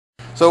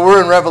So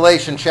we're in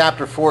Revelation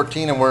chapter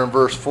 14, and we're in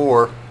verse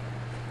 4.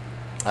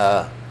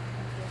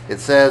 It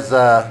says,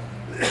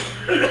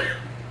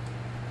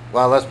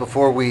 well, that's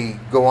before we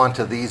go on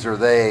to these or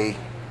they.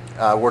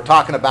 We're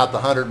talking about the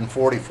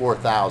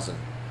 144,000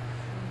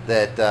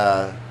 that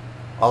a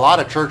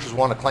lot of churches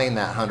want to claim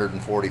that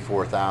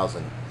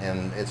 144,000.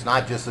 And it's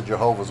not just the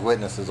Jehovah's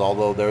Witnesses,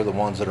 although they're the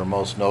ones that are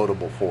most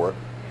notable for it.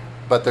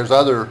 But there's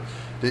other,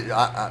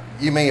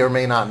 you may or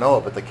may not know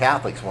it, but the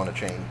Catholics want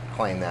to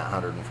claim that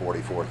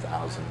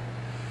 144,000.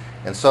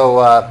 And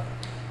so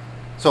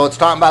it's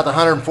talking about the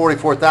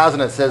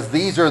 144,000. It says,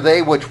 these are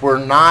they which were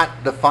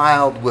not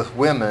defiled with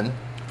women,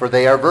 for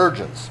they are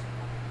virgins.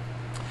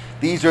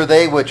 These are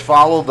they which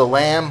follow the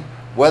Lamb,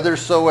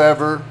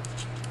 whithersoever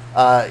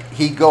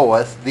he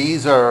goeth.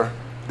 These were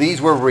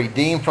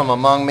redeemed from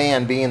among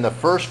men, being the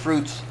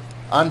firstfruits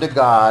unto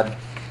God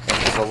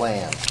and to the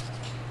Lamb.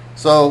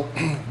 So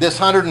this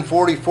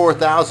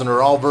 144,000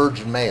 are all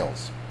virgin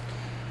males,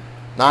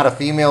 not a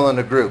female in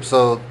the group.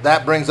 So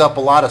that brings up a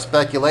lot of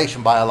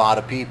speculation by a lot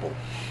of people.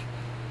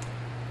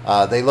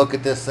 They look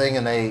at this thing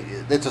and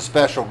it's a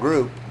special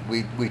group.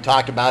 We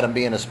talked about them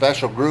being a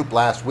special group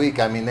last week.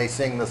 I mean, they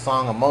sing the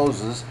Song of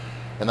Moses,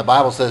 and the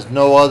Bible says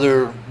no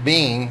other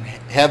being,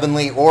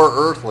 heavenly or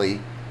earthly,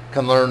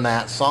 can learn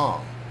that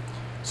song.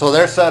 So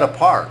they're set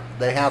apart.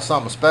 They have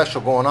something special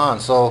going on.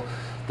 So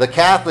the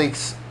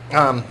Catholics,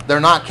 they're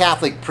not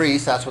Catholic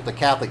priests. That's what the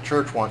Catholic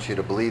Church wants you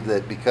to believe,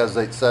 that because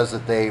it says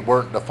that they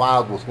weren't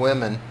defiled with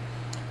women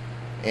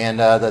and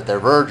that they're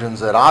virgins,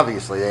 that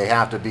obviously they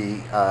have to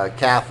be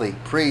Catholic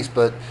priests.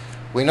 But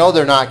we know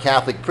they're not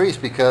Catholic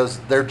priests because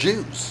they're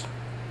Jews.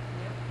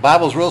 The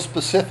Bible's real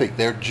specific.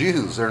 They're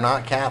Jews. They're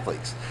not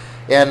Catholics.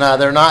 And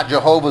they're not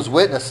Jehovah's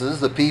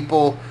Witnesses. The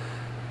people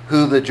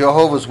who the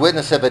Jehovah's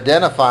Witnesses have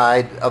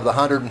identified of the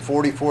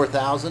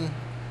 144,000,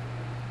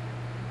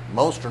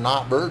 most are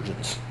not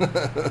virgins.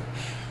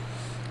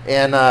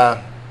 And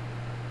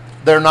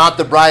they're not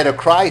the bride of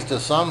Christ,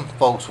 as some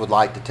folks would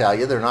like to tell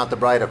you. They're not the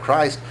bride of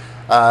Christ.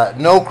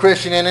 No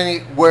Christian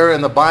anywhere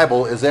in the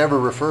Bible is ever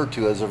referred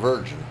to as a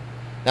virgin.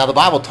 Now, the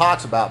Bible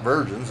talks about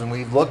virgins, and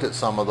we've looked at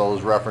some of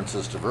those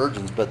references to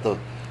virgins, but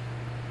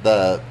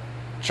the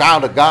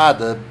child of God,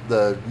 the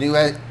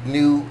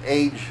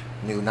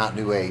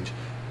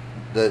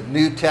the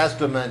New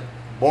Testament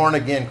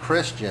born-again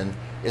Christian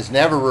is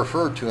never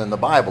referred to in the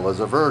Bible as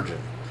a virgin.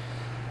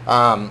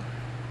 The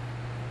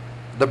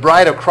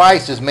bride of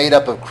Christ is made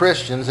up of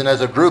Christians, and as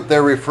a group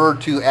they're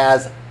referred to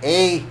as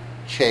a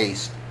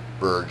chaste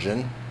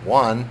virgin,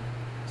 one,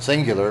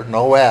 singular,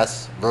 no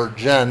S,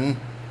 virgin.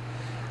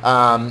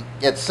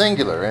 It's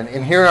singular,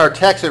 and here in our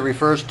text it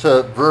refers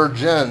to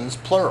virgins,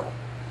 plural.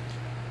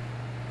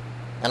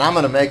 And I'm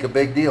going to make a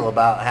big deal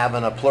about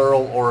having a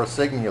plural or a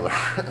singular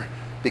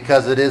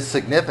because it is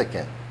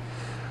significant.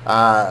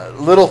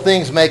 Little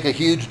things make a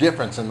huge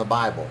difference in the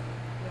Bible.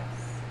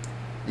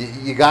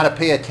 You got to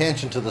pay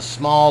attention to the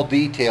small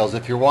details.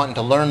 If you're wanting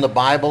to learn the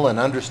Bible and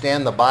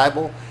understand the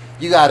Bible,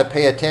 you got to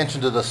pay attention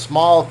to the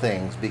small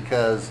things,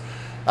 because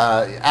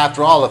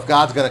after all, if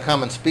God's going to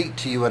come and speak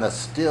to you in a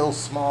still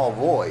small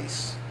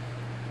voice,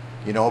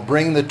 you know,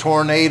 bring the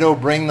tornado,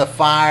 bring the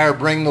fire,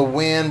 bring the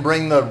wind,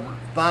 bring the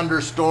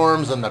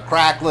thunderstorms and the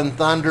crackling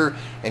thunder,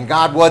 and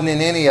God wasn't in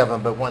any of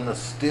them, but when the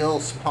still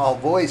small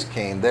voice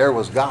came, there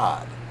was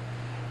God.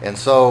 And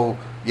so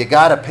you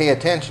got to pay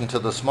attention to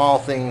the small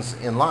things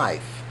in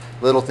life.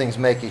 Little things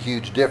make a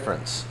huge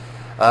difference.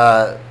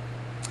 The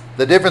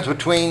difference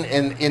between,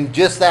 in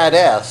just that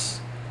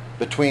S,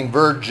 between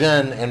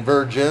virgin and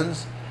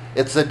virgins,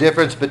 it's the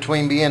difference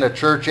between being a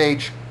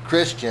church-age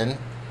Christian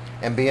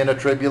and being a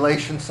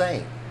tribulation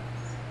saint.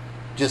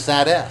 Just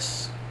that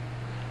S.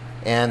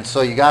 And so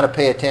you got to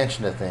pay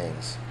attention to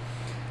things.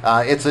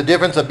 It's the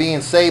difference of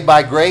being saved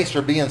by grace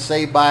or being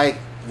saved by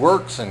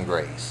works and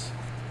grace.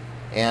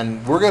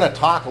 And we're going to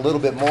talk a little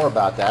bit more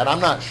about that. I'm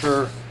not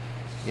sure,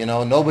 you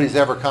know, nobody's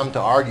ever come to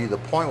argue the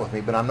point with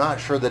me, but I'm not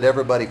sure that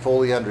everybody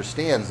fully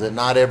understands that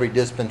not every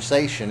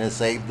dispensation is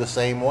saved the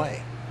same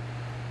way.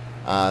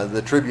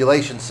 The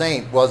tribulation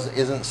saint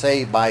isn't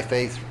saved by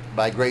faith,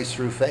 by grace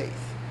through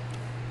faith.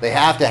 They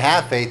have to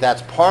have faith.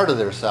 That's part of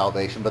their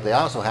salvation, but they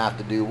also have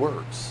to do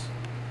works.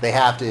 They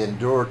have to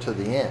endure to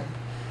the end.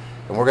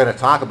 And we're going to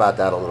talk about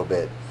that a little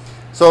bit.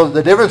 So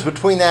the difference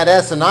between that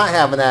S and not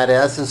having that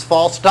S is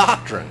false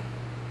doctrine.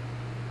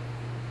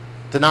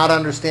 To not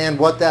understand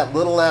what that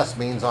little S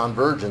means on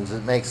virgins,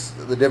 it makes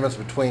the difference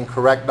between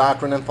correct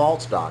doctrine and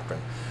false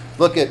doctrine.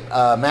 Look at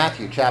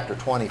Matthew chapter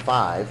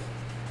 25.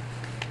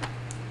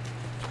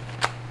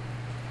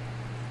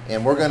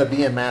 And we're going to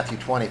be in Matthew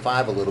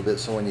 25 a little bit,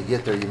 so when you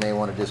get there you may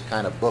want to just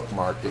kind of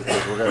bookmark it,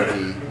 because we're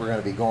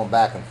going to be going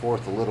back and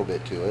forth a little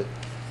bit to it.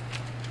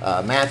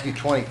 Matthew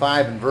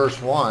 25 and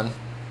verse 1.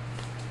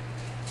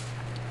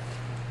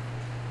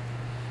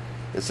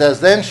 It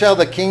says, Then shall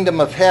the kingdom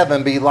of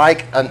heaven be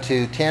like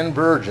unto 10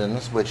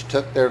 virgins, which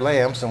took their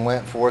lamps and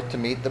went forth to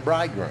meet the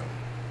bridegroom.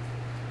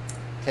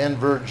 10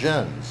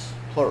 virgins,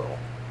 plural.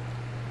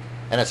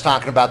 And it's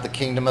talking about the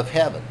kingdom of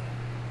heaven.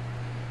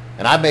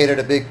 And I made it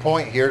a big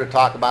point here to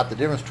talk about the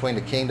difference between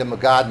the kingdom of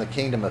God and the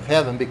kingdom of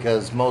heaven,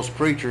 because most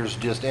preachers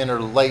just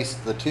interlace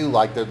the two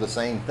like they're the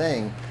same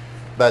thing.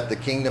 But the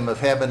kingdom of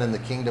heaven and the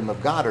kingdom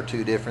of God are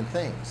two different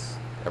things.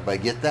 Everybody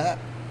get that?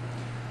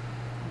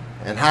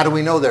 And how do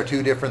we know they're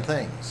two different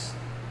things?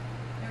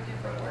 They're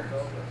different words.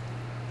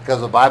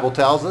 Because the Bible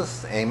tells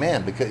us,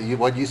 amen. Because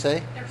what'd you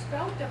say? They're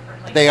spelled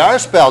differently. They are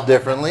spelled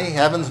differently.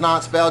 Heaven's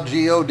not spelled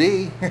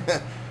G-O-D.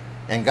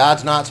 And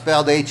God's not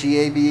spelled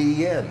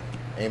H-E-A-B-E-N.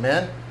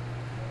 Amen?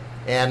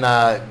 And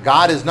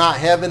God is not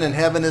heaven, and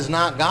heaven is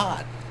not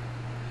God.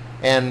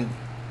 And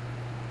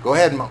go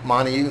ahead,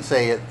 Monty, you can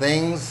say it.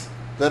 Things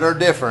that are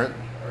different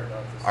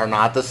are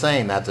not the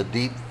same. That's a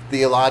deep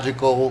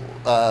theological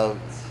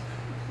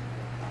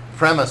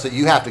premise that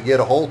you have to get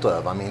a hold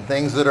of. I mean,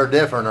 things that are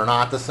different are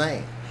not the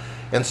same.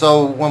 And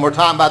so when we're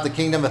talking about the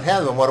kingdom of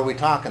heaven, what are we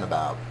talking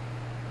about?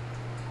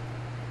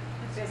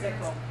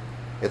 Physical.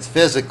 It's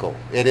physical.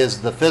 It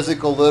is the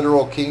physical,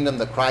 literal kingdom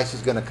that Christ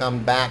is going to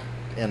come back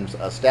and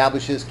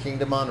establish his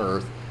kingdom on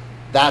earth.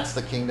 That's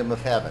the kingdom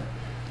of heaven.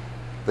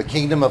 The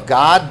kingdom of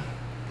God,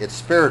 it's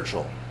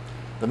spiritual.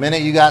 The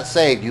minute you got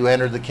saved, you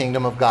entered the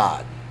kingdom of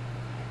God.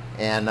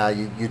 And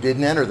you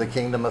didn't enter the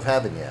kingdom of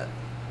heaven yet.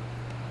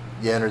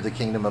 You entered the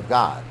kingdom of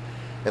God.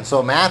 And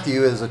so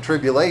Matthew is a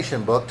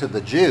tribulation book to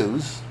the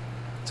Jews.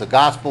 It's a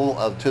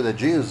gospel to the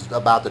Jews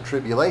about the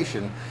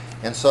tribulation.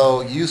 And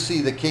so you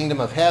see the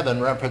kingdom of heaven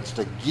referenced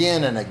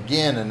again and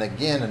again and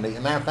again. And as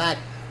a matter of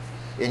fact,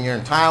 in your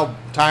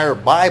entire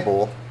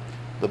Bible,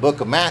 the book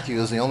of Matthew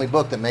is the only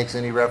book that makes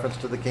any reference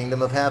to the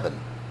kingdom of heaven.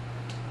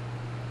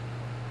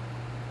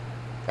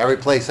 Every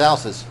place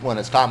else, is when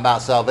it's talking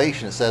about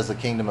salvation, it says the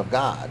kingdom of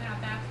God. Now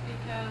that's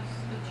because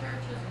the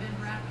church has been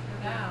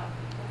raptured out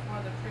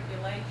before the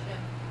tribulation,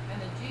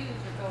 and the Jews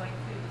are going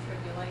through the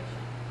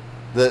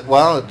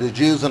tribulation. The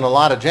Jews and a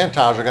lot of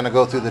Gentiles are going to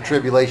go through the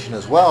tribulation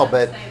as well,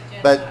 but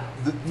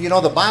you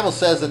know, the Bible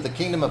says that the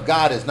kingdom of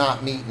God is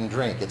not meat and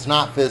drink. It's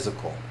not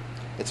physical.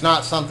 It's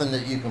not something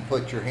that you can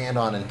put your hand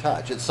on and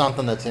touch. It's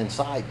something that's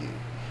inside you.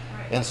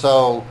 Right. And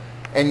so,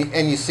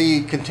 and you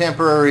see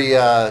contemporary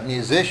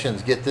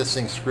musicians get this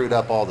thing screwed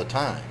up all the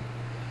time.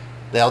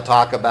 They'll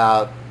talk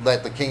about,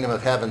 let the kingdom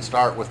of heaven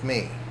start with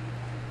me.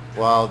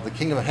 Well, the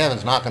kingdom of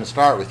heaven's not going to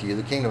start with you.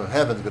 The kingdom of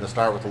heaven's going to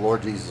start with the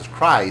Lord Jesus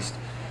Christ.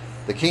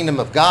 The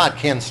kingdom of God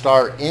can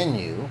start in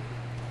you.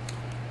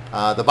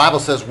 The Bible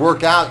says,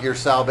 work out your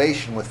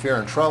salvation with fear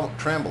and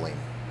trembling.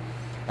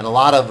 And a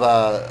lot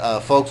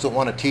of folks that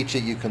want to teach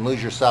that you can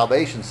lose your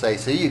salvation say,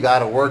 see, you got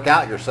to work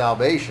out your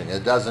salvation.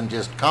 It doesn't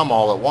just come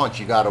all at once.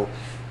 You got to,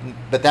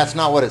 but that's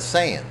not what it's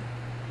saying.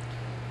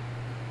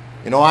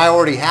 You know, I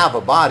already have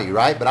a body,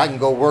 right? But I can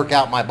go work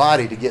out my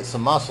body to get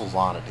some muscles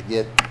on it, to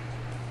get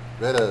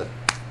rid of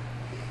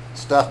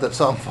stuff that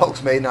some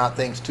folks may not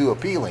think is too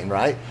appealing,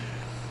 right?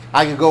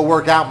 I can go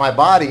work out my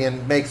body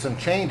and make some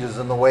changes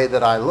in the way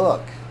that I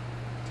look.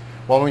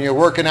 Well, when you're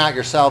working out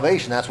your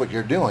salvation, that's what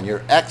you're doing.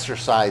 You're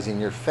exercising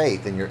your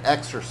faith, and you're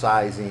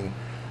exercising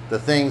the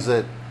things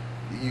that,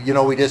 you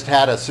know, we just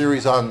had a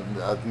series on,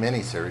 a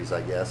mini-series,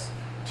 I guess,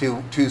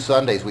 two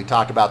Sundays, we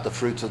talked about the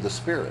fruits of the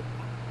Spirit.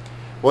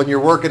 When you're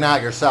working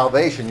out your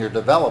salvation, you're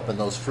developing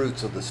those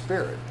fruits of the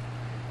Spirit.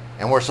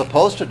 And we're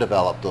supposed to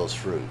develop those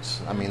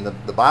fruits. I mean,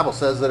 the Bible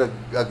says that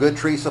a good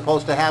tree is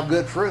supposed to have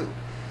good fruit.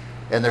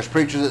 And there's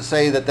preachers that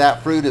say that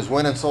that fruit is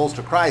winning souls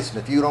to Christ.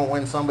 And if you don't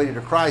win somebody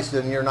to Christ,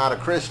 then you're not a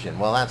Christian.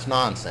 Well, that's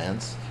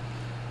nonsense.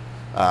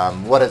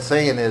 What it's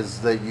saying is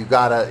that you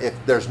gotta, if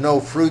there's no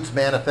fruits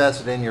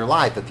manifested in your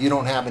life, if you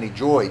don't have any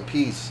joy,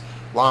 peace,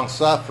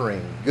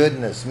 long-suffering,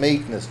 goodness,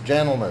 meekness,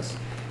 gentleness,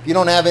 if you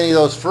don't have any of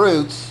those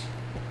fruits,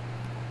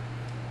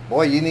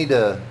 boy, you need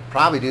to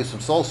probably do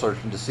some soul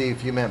searching to see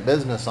if you meant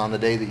business on the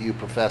day that you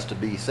profess to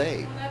be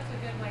saved. Well, that's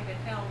a good way to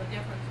tell the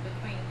difference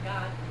between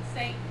God and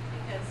Satan,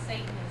 because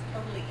Satan is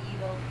totally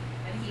evil,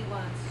 and he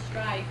wants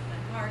strife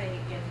and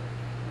heartache and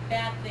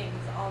bad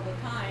things all the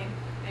time,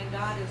 and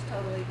God is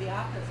totally the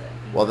opposite.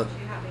 He wants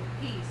you having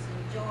peace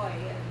and joy.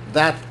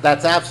 And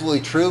That's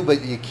absolutely true,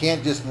 but you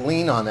can't just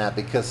lean on that,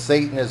 because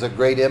Satan is a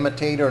great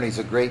imitator and he's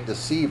a great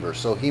deceiver.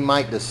 So he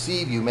might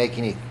deceive you,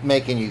 making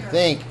you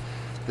think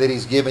that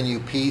he's giving you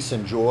peace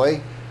and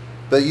joy.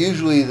 But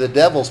usually the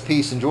devil's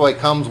peace and joy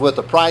comes with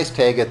a price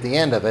tag at the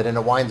end of it, and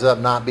it winds up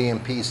not being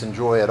peace and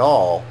joy at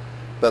all.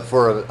 But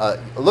for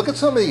look at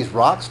some of these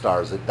rock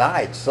stars that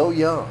died so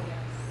young.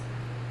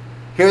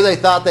 Here they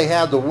thought they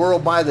had the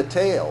world by the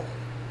tail,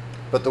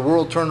 but the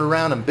world turned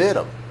around and bit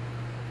them.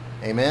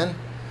 Amen?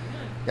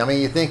 I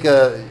mean, you think,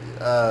 what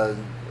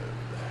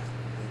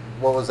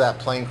was that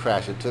plane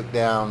crash? It took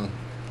down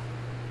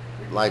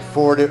like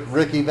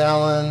Ricky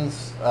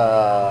Valens,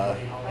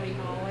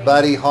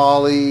 Buddy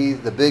Holly,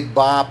 the Big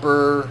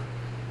Bopper,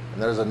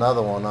 and there's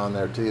another one on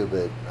there too,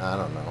 but I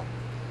don't know.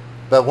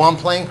 But one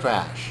plane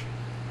crash.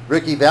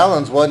 Ricky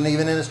Valens wasn't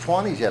even in his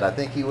 20s yet. I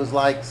think he was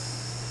like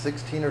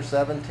 16 or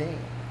 17.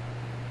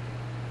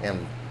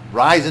 And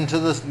rising to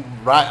this,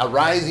 a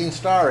rising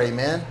star,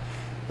 amen.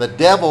 The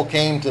devil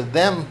came to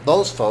them,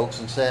 those folks,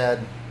 and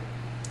said,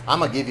 I'm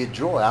going to give you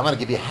joy. I'm going to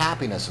give you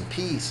happiness and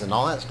peace and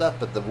all that stuff.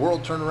 But the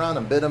world turned around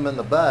and bit them in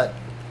the butt.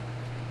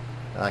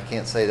 And I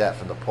can't say that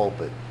from the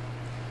pulpit.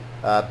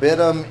 Bit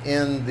them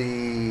in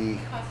the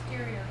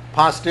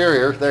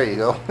posterior. There you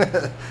go.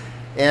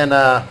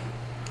 And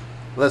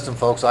listen,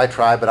 folks, I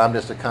try, but I'm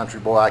just a country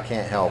boy. I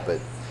can't help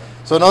it.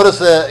 So notice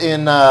that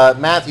in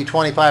Matthew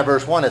 25,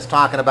 verse 1, it's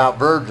talking about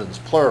virgins,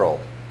 plural.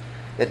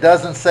 It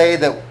doesn't say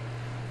that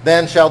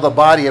then shall the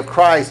body of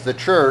Christ, the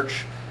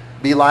church,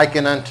 be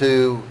likened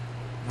unto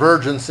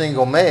virgin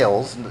single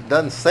males. It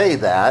doesn't say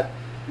that.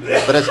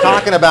 But it's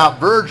talking about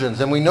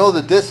virgins. And we know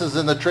that this is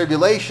in the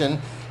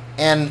tribulation.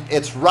 And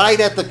it's right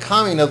at the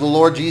coming of the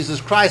Lord Jesus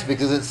Christ.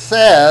 Because it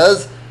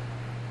says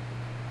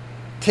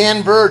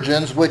 10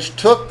 virgins which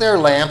took their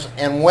lamps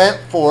and went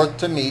forth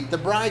to meet the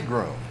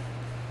bridegroom.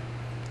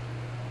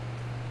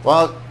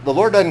 Well, the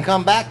Lord doesn't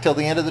come back till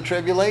the end of the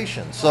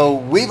tribulation. So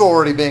we've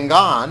already been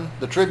gone.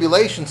 The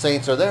tribulation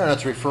saints are there, and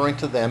it's referring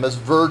to them as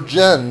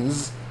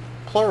virgins,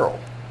 plural.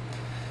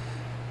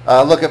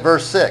 Look at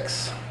verse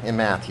 6 in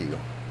Matthew.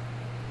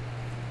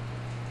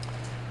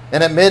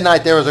 And at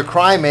midnight there was a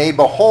cry made,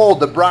 Behold,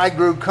 the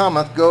bridegroom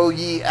cometh, go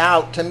ye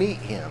out to meet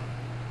him.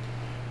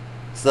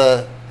 It's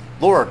the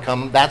Lord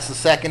come. That's the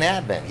second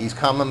advent. He's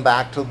coming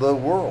back to the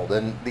world.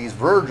 And these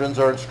virgins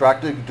are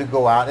instructed to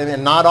go out,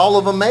 and not all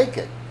of them make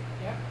it.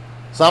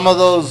 Some of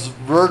those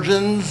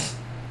virgins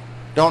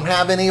don't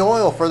have any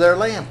oil for their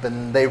lamp,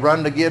 and they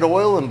run to get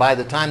oil, and by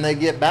the time they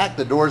get back,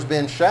 the door's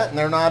been shut, and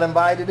they're not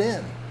invited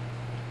in.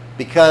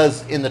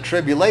 Because in the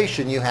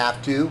tribulation, you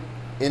have to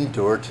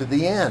endure to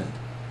the end.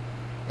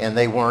 And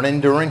they weren't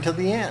enduring to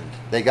the end.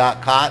 They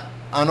got caught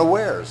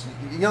unawares.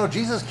 You know,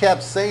 Jesus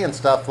kept saying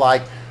stuff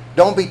like,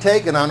 don't be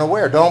taken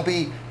unaware. Don't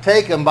be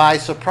taken by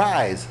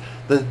surprise.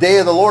 The day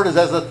of the Lord is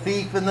as a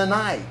thief in the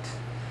night.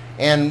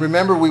 And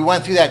remember, we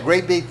went through that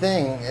great big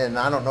thing, and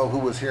I don't know who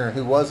was here and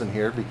who wasn't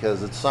here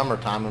because it's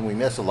summertime and we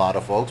miss a lot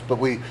of folks, but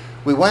we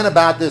went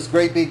about this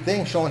great big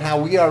thing showing how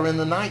we are in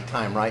the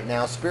nighttime right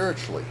now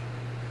spiritually.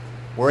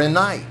 We're in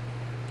night.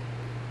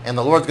 And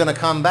the Lord's going to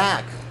come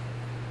back.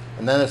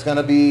 And then it's going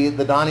to be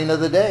the dawning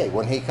of the day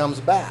when he comes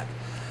back.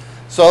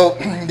 So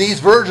these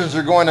virgins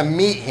are going to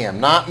meet him,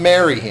 not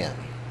marry him.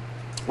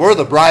 We're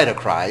the bride of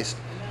Christ.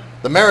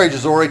 The marriage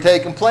has already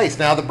taken place.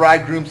 Now the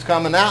bridegroom's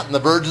coming out and the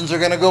virgins are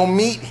going to go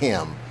meet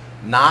him,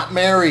 not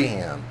marry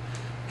him.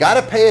 Got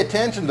to pay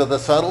attention to the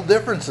subtle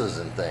differences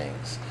in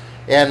things.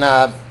 And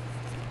the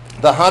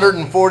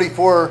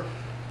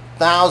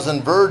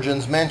 144,000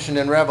 virgins mentioned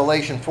in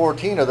Revelation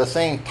 14 are the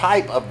same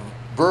type of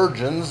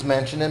virgins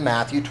mentioned in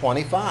Matthew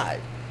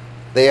 25.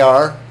 They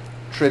are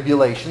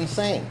tribulation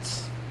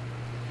saints.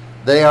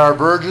 They are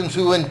virgins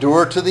who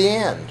endure to the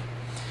end.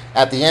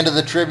 At the end of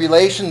the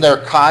tribulation,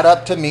 they're caught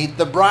up to meet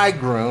the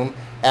bridegroom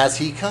as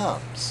he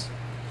comes.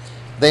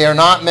 They are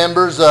not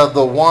members of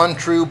the one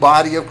true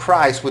body of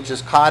Christ, which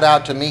is caught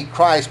out to meet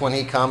Christ when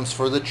he comes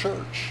for the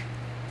church.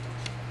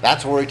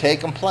 That's where he's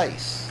taking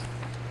place.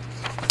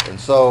 And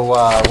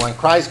so when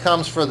Christ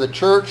comes for the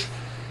church,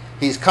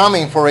 he's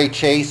coming for a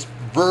chaste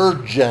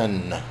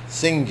virgin,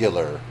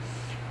 singular.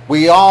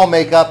 We all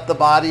make up the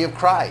body of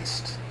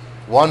Christ.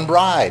 One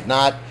bride,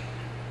 not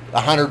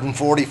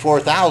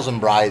 144,000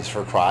 brides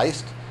for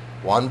Christ.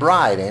 One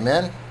bride,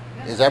 amen?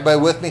 Is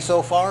everybody with me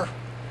so far?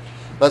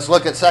 Let's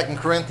look at 2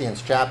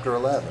 Corinthians chapter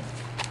 11.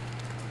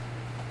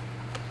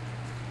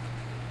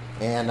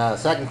 And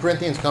 2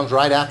 Corinthians comes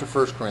right after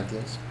 1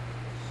 Corinthians.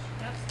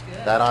 That's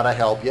good. That ought to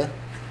help you.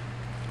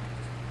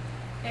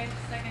 Okay,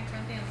 2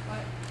 Corinthians what?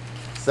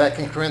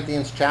 2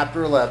 Corinthians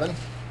chapter 11.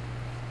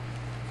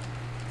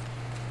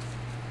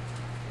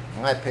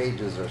 My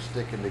pages are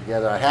sticking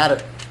together. I had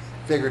it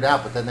figured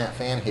out, but then that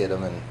fan hit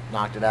them and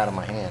knocked it out of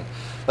my hand.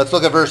 Let's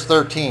look at verse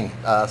 13. 2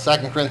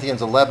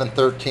 Corinthians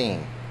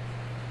 11:13.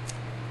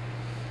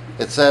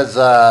 It says,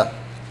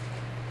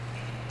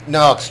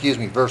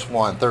 verse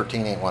 1.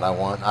 13 ain't what I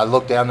want. I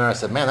looked down there and I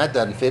said, man, that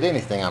doesn't fit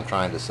anything I'm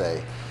trying to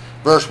say.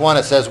 Verse 1,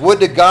 it says, Would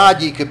to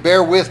God ye could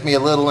bear with me a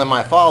little in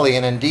my folly,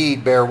 and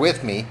indeed bear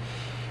with me.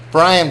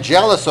 For I am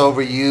jealous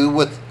over you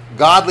with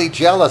godly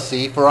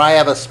jealousy, for I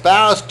have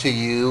espoused to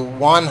you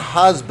one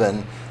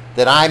husband,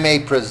 that I may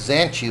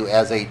present you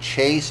as a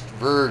chaste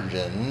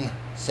virgin,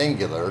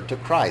 singular, to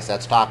Christ.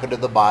 That's talking to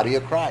the body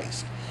of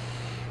Christ.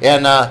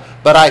 And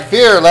but I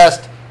fear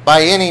lest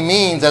by any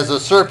means, as the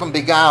serpent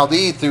beguiled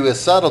Eve through his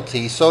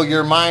subtlety, so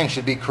your mind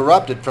should be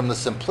corrupted from the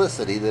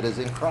simplicity that is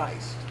in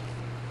Christ.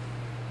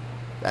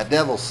 That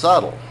devil's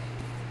subtle.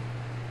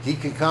 He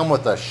can come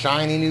with a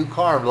shiny new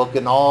car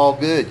looking all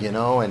good, you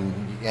know,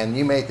 and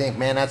you may think,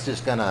 man, that's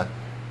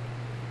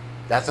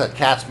what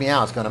cats me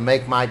out. It's going to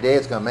make my day.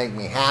 It's going to make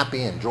me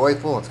happy and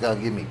joyful. It's going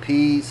to give me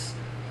peace.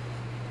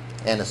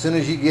 And as soon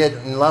as you get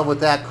in love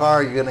with that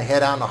car, you're going to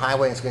head out on the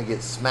highway and it's going to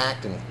get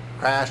smacked and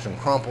crashed and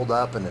crumpled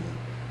up. And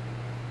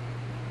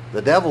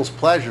the devil's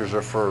pleasures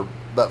are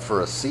but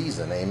for a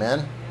season.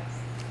 Amen? Yes.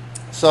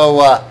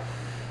 So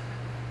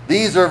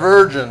these are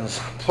virgins,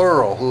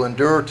 plural, who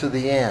endure to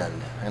the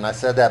end. And I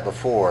said that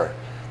before.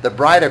 The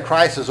bride of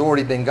Christ has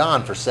already been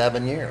gone for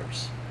 7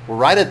 years. We're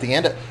right at the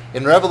end of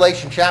In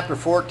Revelation chapter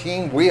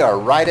 14, we are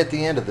right at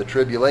the end of the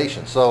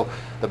tribulation. So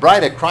the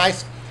bride of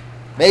Christ,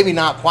 maybe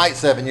not quite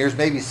 7 years,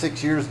 maybe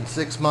 6 years and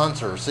 6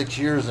 months, or 6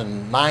 years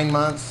and 9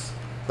 months.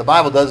 The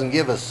Bible doesn't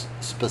give us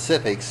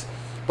specifics,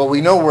 but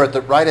we know we're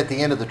right at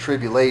the end of the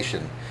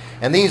tribulation.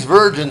 And these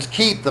virgins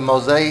keep the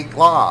Mosaic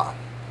law.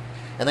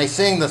 And they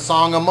sing the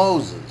Song of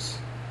Moses.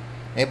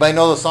 Anybody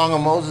know the Song of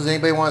Moses?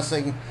 Anybody want to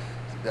sing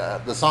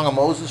the Song of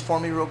Moses for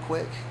me real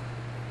quick?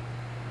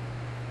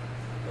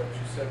 But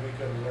you said we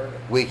couldn't learn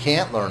it. We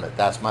can't learn it.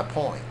 That's my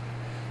point.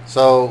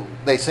 So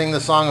they sing the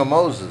Song of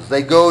Moses.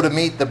 They go to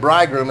meet the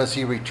bridegroom as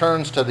he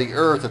returns to the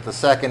earth at the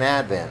second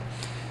advent.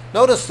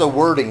 Notice the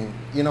wording.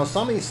 You know,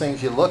 some of these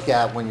things you look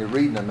at when you're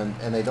reading them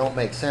and they don't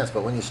make sense.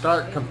 But when you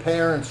start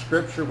comparing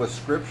Scripture with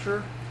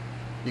Scripture,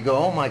 you go,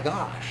 oh my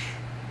gosh.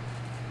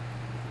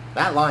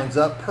 That lines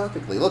up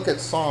perfectly. Look at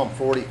Psalm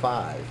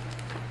 45.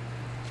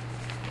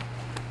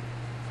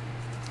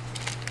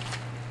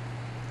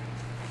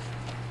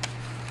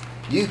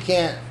 You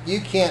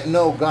can't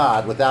know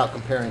God without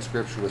comparing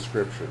Scripture with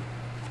Scripture.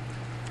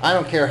 I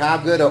don't care how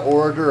good an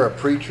orator or a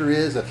preacher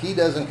is. If he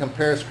doesn't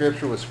compare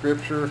Scripture with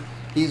Scripture,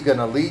 he's going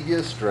to lead you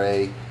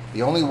astray.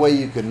 The only way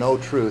you can know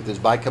truth is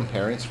by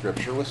comparing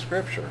Scripture with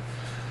Scripture.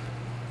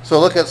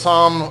 So look at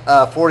Psalm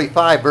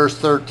 45, verse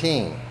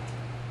 13.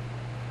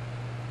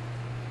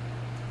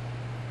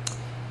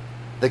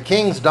 The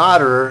king's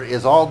daughter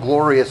is all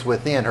glorious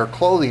within. Her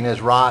clothing is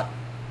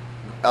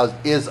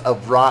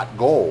of wrought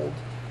gold.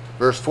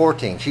 Verse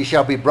 14. She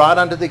shall be brought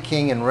unto the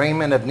king in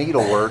raiment of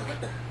needlework.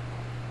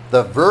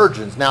 The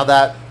virgins. Now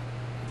that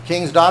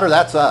king's daughter,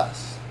 that's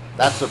us.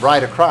 That's the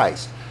bride of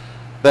Christ.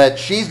 But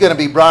she's going to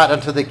be brought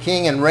unto the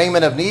king in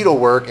raiment of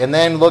needlework. And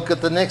then look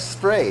at the next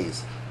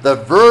phrase. The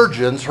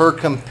virgins, her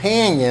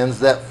companions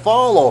that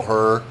follow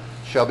her,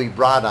 shall be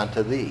brought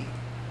unto thee.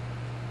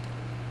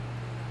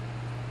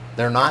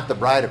 They're not the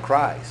bride of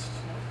Christ.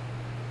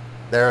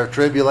 They're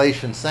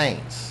tribulation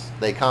saints.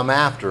 They come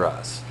after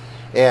us.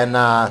 And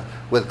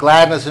with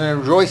gladness and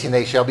rejoicing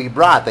they shall be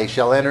brought. They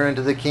shall enter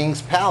into the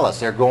king's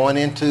palace. They're going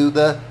into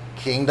the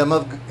kingdom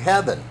of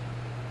heaven.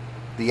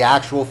 The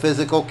actual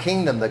physical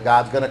kingdom that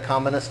God's going to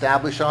come and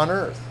establish on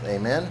earth.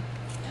 Amen?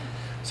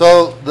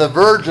 So the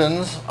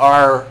virgins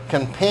are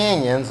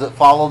companions that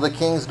follow the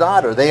king's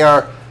daughter. They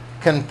are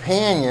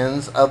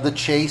companions of the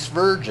chaste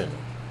virgin.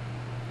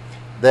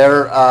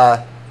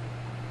 The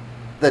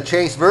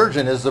chaste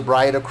virgin is the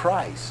bride of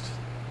Christ.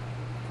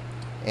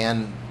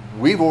 And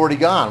we've already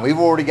gone. We've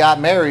already got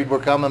married. We're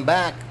coming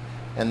back.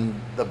 And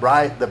the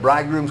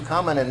bridegroom's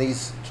coming, and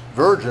these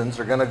virgins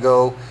are going to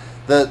go.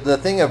 The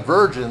thing of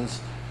virgins,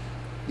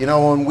 you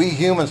know, when we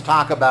humans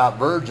talk about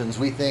virgins,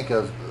 we think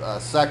of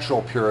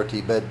sexual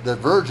purity, but the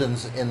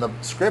virgins in the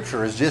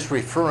Scripture is just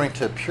referring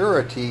to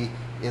purity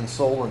in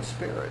soul and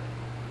spirit.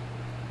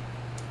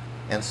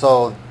 And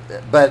so,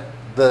 but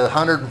the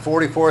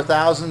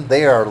 144,000,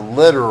 they are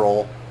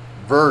literal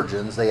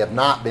virgins. They have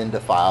not been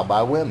defiled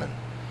by women.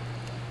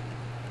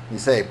 You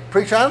say,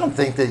 preacher, I don't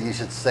think that you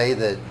should say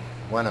that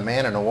when a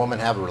man and a woman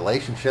have a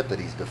relationship that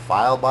he's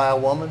defiled by a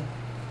woman.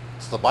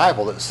 It's the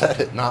Bible that said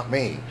it, not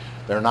me.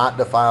 They're not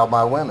defiled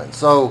by women.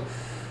 So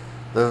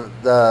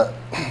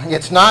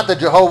it's not the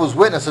Jehovah's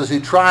Witnesses who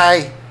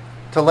try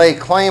to lay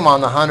claim on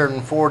the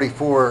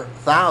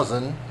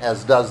 144,000,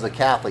 as does the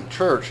Catholic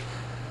Church.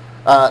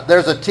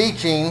 There's a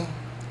teaching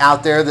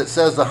out there that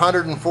says the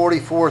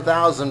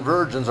 144,000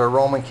 virgins are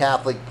Roman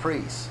Catholic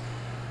priests.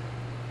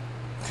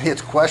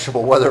 It's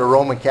questionable whether a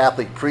Roman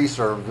Catholic priest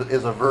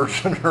is a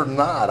virgin or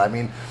not. I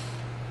mean,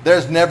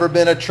 there's never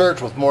been a church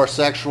with more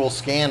sexual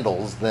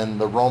scandals than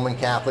the Roman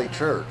Catholic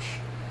Church.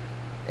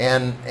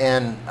 And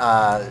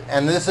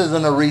this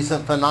isn't a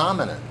recent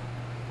phenomenon.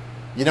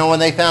 You know, when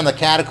they found the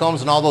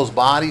catacombs and all those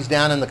bodies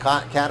down in the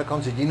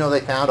catacombs, did you know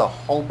they found a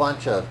whole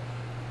bunch of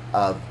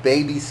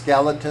baby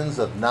skeletons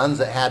of nuns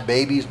that had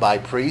babies by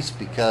priests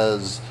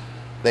because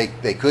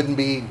they couldn't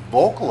be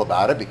vocal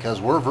about it because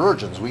we're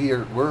virgins. We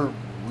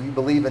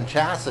believe in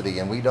chastity,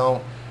 and we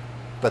don't,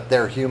 but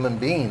they're human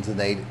beings, and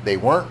they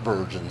weren't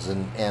virgins.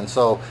 And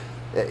so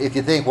if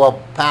you think,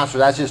 well, Pastor,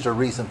 that's just a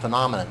recent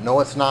phenomenon. No,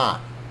 it's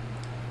not.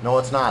 No,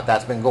 it's not.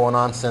 That's been going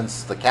on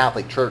since the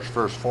Catholic Church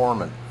first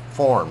formed.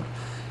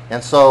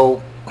 And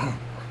so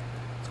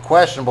it's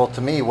questionable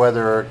to me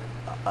whether,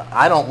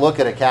 I don't look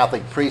at a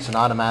Catholic priest and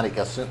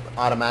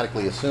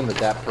automatically assume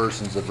that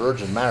person's a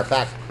virgin. Matter of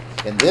fact,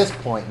 in this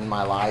point in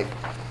my life,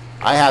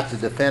 I have to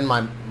defend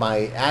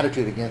my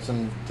attitude against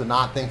them to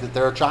not think that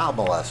they're a child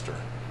molester,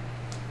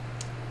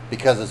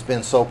 because it's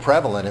been so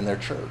prevalent in their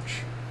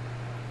church.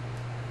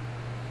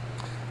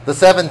 The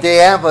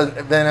Seventh-day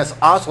Adventists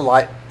also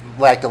like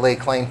to lay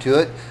claim to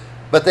it,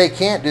 but they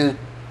can't do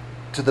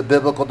to the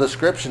biblical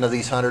description of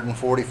these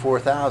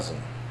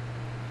 144,000.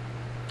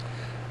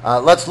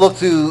 Let's look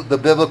through the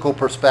biblical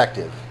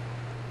perspective.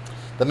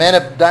 The men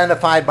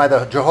identified by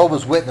the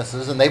Jehovah's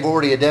Witnesses, and they've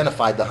already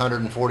identified the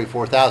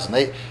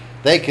 144,000.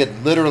 They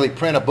could literally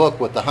print a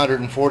book with the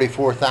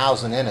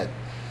 144,000 in it.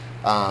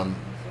 The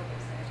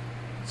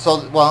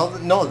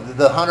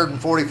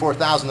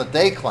 144,000 that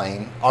they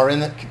claim are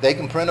in it. They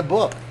can print a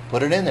book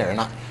Put it in there. And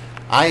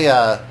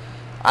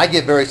I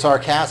get very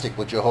sarcastic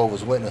with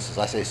Jehovah's Witnesses.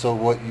 I say, so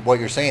what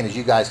you're saying is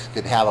you guys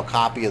could have a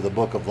copy of the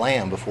Book of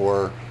Lamb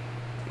before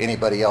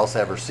anybody else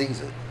ever sees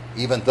it.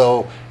 Even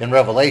though in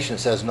Revelation it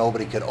says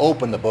nobody could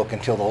open the book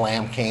until the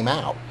Lamb came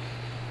out.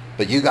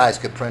 But you guys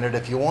could print it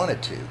if you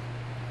wanted to.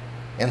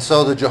 And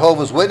so the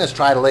Jehovah's Witnesses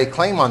try to lay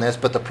claim on this,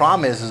 but the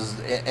problem is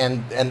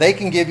and they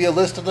can give you a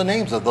list of the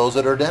names of those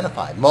that are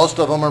identified. Most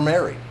of them are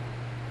married.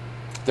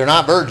 They're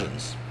not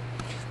virgins.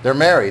 They're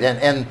married.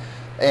 And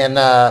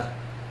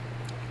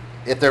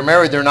if they're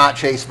married, they're not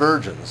chaste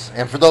virgins.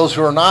 And for those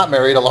who are not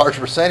married, a large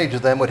percentage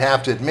of them would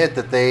have to admit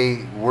that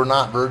they were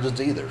not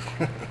virgins either.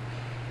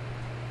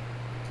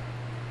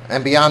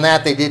 And beyond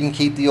that, they didn't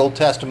keep the Old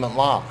Testament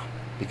law,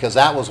 because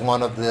that was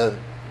one of the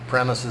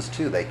premises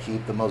too. They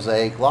keep the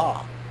Mosaic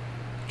law.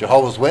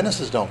 Jehovah's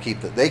Witnesses don't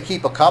keep that. They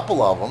keep a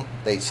couple of them.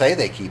 They say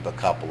they keep a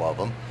couple of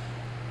them.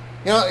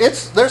 You know,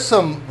 there's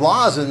some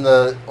laws in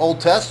the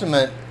Old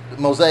Testament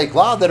Mosaic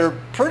law that are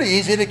pretty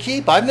easy to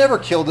keep. I've never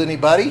killed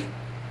anybody.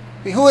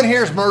 Who in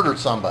here has murdered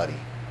somebody?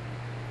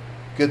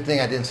 Good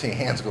thing I didn't see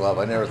hands go up.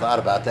 I never thought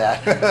about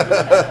that.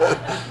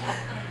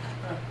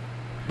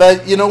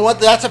 But you know what?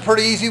 That's a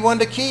pretty easy one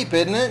to keep,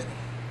 isn't it?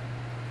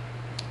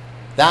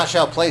 Thou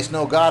shalt place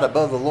no God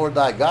above the Lord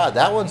thy God.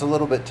 That one's a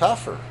little bit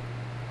tougher,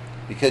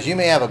 because you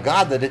may have a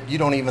God that you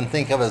don't even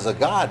think of as a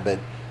God,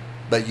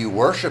 but you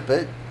worship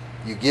it.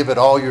 You give it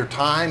all your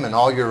time and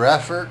all your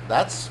effort.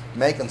 That's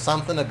making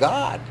something a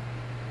God.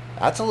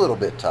 That's a little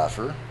bit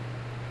tougher.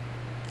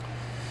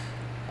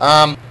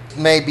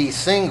 May be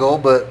single,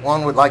 but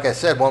one would, like I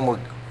said, one would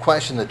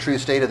question the true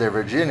state of their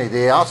virginity.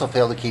 They also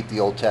fail to keep the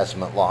Old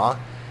Testament law.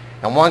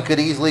 And one could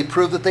easily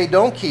prove that they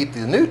don't keep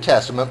the New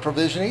Testament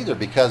provision either,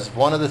 because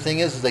one of the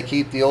things is they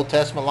keep the Old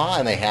Testament law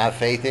and they have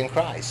faith in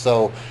Christ.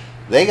 So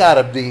they got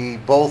to be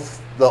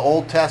both the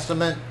Old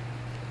Testament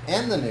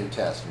and the New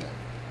Testament.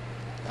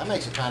 That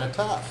makes it kind of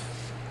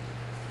tough.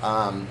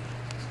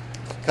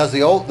 Because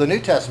the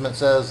New Testament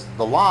says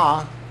the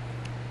law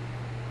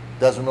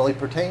doesn't really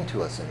pertain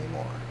to us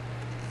anymore.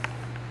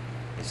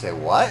 You say,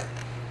 what?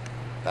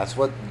 That's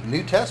what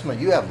New Testament,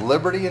 you have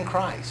liberty in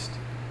Christ.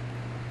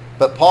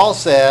 But Paul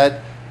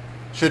said,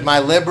 should my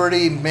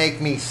liberty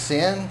make me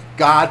sin?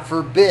 God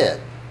forbid.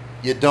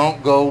 You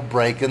don't go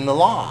breaking the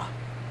law,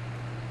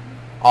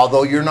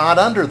 although you're not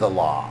under the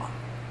law.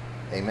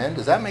 Amen?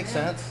 Does that make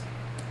sense?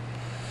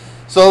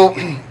 So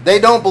they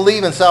don't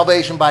believe in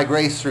salvation by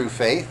grace through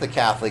faith. The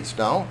Catholics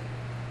don't.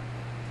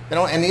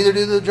 And neither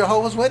do the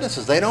Jehovah's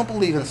Witnesses. They don't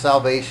believe in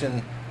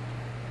salvation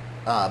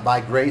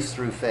by grace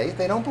through faith.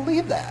 They don't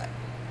believe that.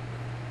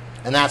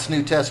 And that's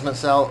New Testament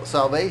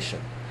salvation.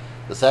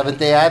 The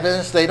Seventh-day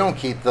Adventists, they don't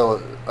keep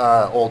the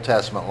Old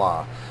Testament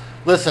law.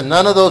 Listen,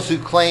 none of those who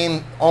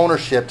claim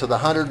ownership to the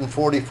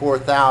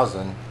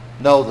 144,000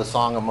 know the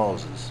Song of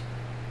Moses.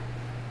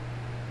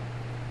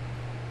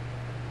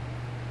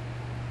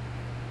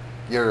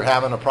 You're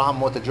having a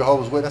problem with the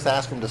Jehovah's Witness,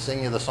 ask them to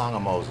sing you the Song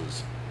of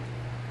Moses.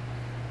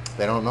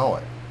 They don't know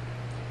it.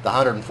 The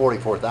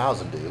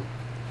 144,000 do.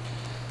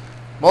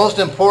 Most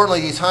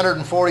importantly, these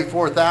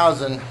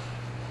 144,000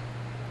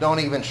 don't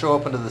even show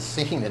up into the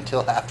scene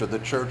until after the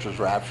church is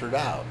raptured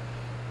out.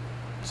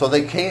 So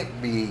they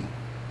can't be,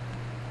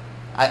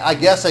 I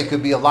guess they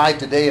could be alive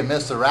today and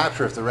miss the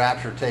rapture if the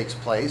rapture takes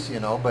place,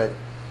 but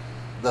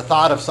the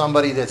thought of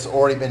somebody that's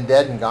already been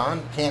dead and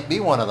gone can't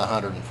be one of the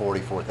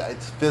 144,000.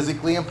 It's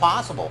physically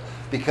impossible,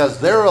 because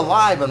they're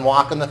alive and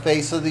walking the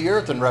face of the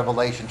earth in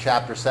Revelation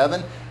chapter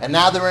 7, and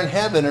now they're in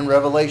heaven in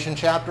Revelation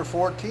chapter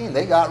 14.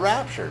 They got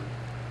raptured.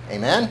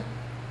 Amen?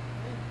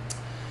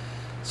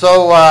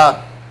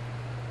 So,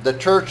 the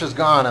church is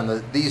gone,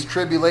 and these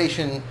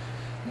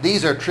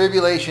are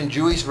tribulation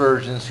Jewish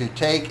virgins who are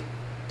taken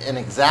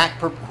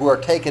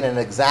in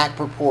exact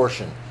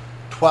proportion,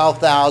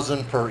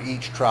 12,000 per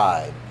each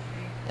tribe.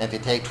 And if you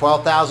take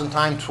 12,000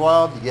 times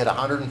 12, you get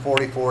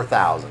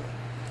 144,000.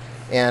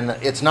 And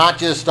it's not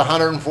just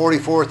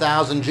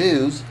 144,000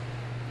 Jews,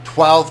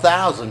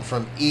 12,000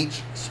 from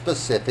each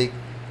specific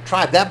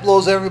tribe. That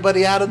blows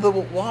everybody out of the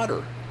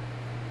water.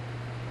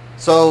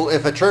 So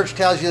if a church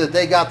tells you that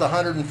they got the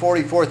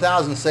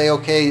 144,000, say,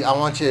 okay, I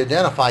want you to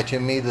identify to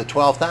me the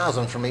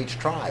 12,000 from each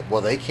tribe.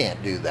 Well, they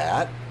can't do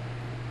that.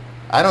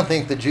 I don't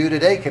think the Jew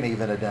today can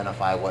even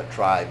identify what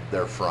tribe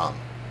they're from.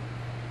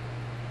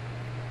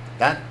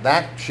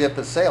 That ship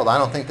has sailed. I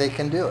don't think they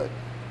can do it.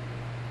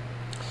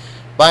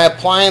 By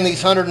applying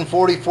these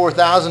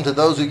 144,000 to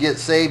those who get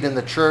saved in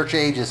the church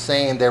age is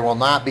saying there will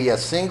not be a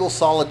single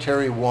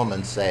solitary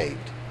woman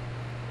saved.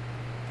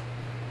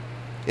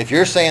 If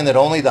you're saying that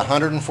only the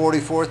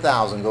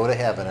 144,000 go to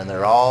heaven and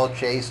they're all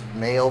chaste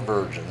male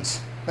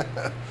virgins. And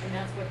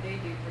that's what they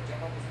do for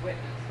Jehovah's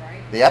Witness,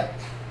 right? Yep.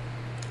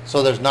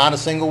 So there's not a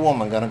single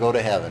woman going to go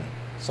to heaven.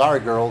 Sorry,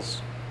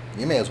 girls.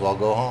 You may as well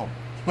go home.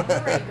 I'm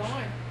already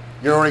gone.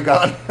 You're already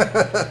gone?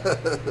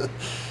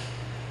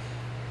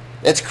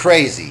 It's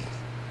crazy.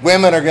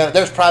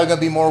 There's probably going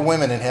to be more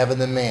women in heaven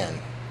than men.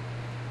 Amen.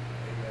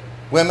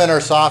 Women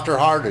are softer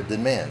hearted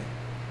than men.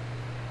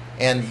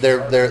 And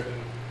they're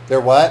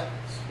what?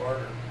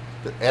 Smarter.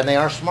 And they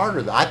are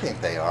smarter. I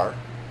think they are.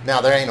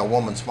 Now, there ain't a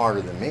woman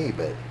smarter than me,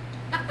 but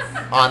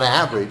on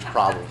average,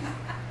 probably.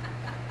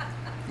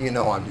 You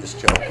know I'm just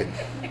joking.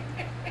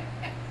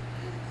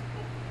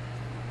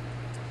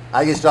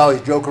 I used to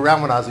always joke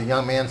around when I was a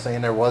young man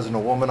saying there wasn't a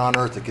woman on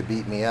earth that could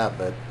beat me up,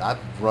 but I've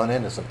run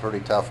into some pretty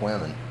tough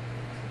women.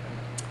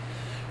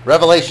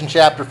 Revelation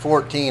chapter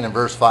 14 and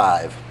verse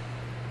 5.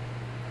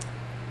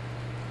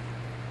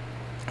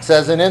 It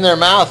says, and in their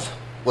mouth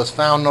was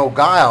found no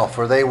guile,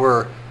 for they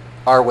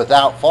are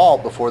without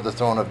fault before the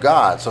throne of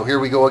God. So here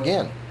we go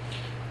again.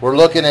 We're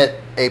looking at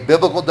a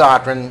biblical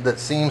doctrine that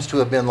seems to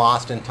have been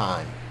lost in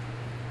time.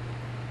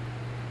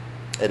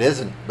 It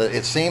isn't, but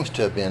it seems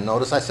to have been.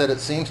 Notice I said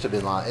it seems to have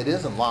been lost. It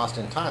isn't lost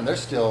in time.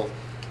 There's still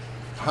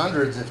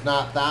hundreds, if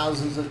not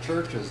thousands, of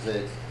churches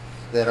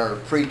that are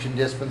preaching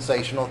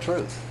dispensational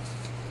truth.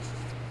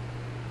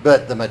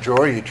 But the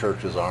majority of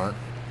churches aren't.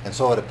 And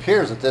so it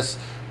appears that this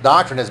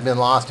doctrine has been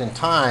lost in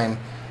time,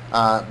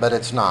 but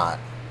it's not.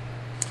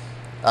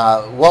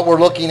 What we're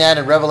looking at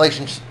in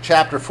Revelation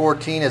chapter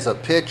 14 is a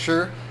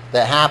picture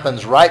that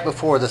happens right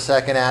before the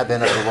second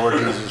advent of the Lord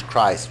Jesus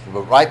Christ,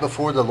 right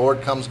before the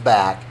Lord comes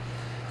back.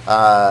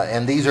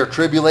 And these are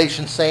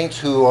tribulation saints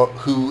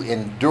who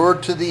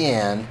endured to the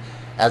end,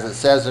 as it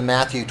says in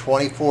Matthew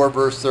 24,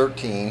 verse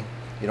 13.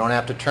 You don't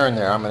have to turn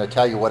there. I'm going to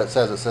tell you what it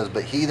says. It says,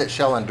 but he that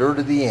shall endure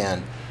to the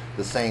end,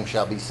 the same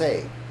shall be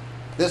saved.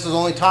 This is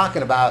only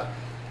talking about,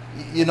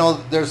 you know,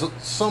 there's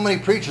so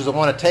many preachers that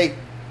want to take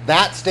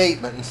that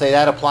statement and say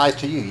that applies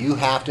to you. You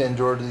have to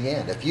endure to the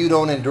end. If you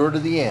don't endure to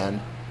the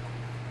end,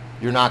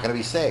 you're not going to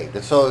be saved.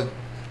 And so,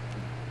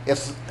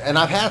 and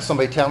I've had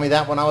somebody tell me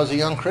that when I was a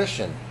young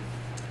Christian.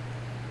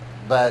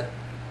 But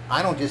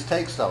I don't just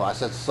take stuff. I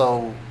said,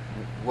 so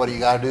what do you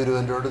got to do to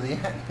endure to the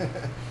end?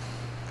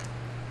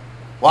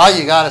 Well,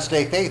 you got to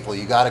stay faithful.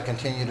 You got to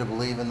continue to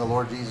believe in the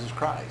Lord Jesus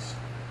Christ.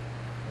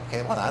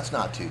 Okay, well, that's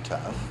not too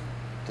tough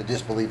to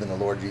just believe in the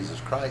Lord Jesus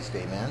Christ,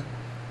 amen.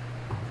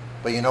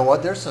 But you know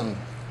what? There's some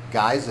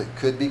guys that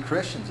could be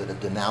Christians that have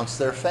denounced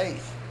their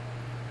faith.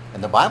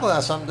 And the Bible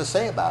has something to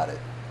say about it.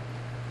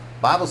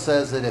 The Bible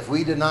says that if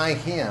we deny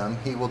him,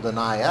 he will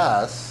deny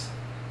us.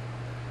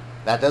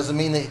 That doesn't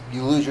mean that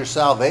you lose your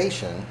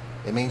salvation.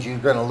 It means you're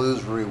going to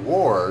lose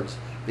rewards,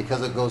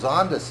 because it goes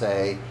on to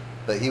say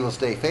that he will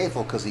stay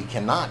faithful because he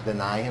cannot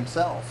deny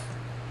himself.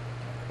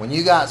 When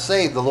you got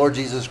saved, the Lord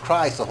Jesus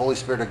Christ, the Holy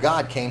Spirit of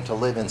God, came to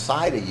live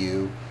inside of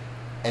you,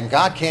 and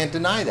God can't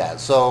deny that.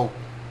 So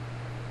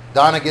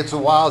Donna gets a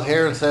wild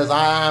hair and says,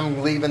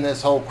 I'm leaving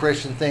this whole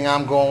Christian thing.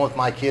 I'm going with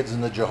my kids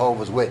in the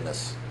Jehovah's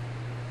Witness.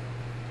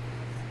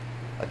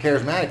 A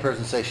charismatic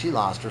person says she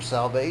lost her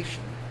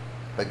salvation.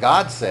 But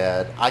God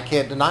said, I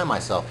can't deny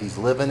myself. He's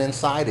living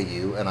inside of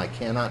you, and I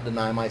cannot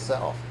deny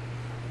myself.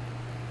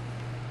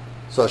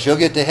 So she'll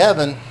get to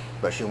heaven,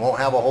 but she won't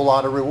have a whole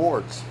lot of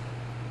rewards.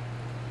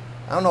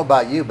 I don't know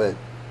about you, but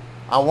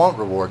I want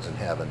rewards in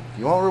heaven.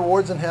 You want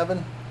rewards in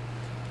heaven?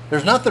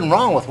 There's nothing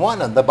wrong with wanting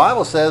them. The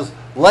Bible says,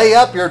 lay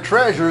up your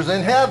treasures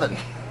in heaven.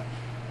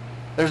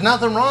 There's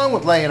nothing wrong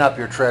with laying up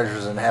your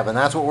treasures in heaven.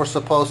 That's what we're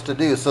supposed to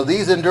do. So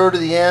these endure to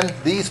the end.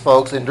 These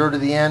folks endure to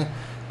the end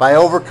by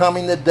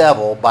overcoming the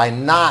devil, by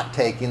not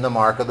taking the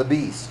mark of the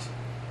beast.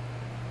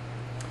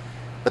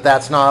 But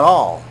that's not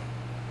all.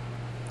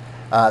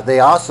 They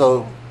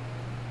also,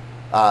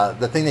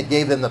 the thing that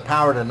gave them the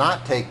power to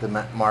not take the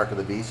mark of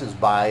the beast is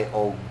by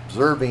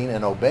observing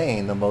and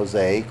obeying the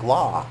Mosaic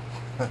law.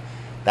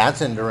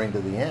 That's enduring to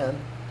the end.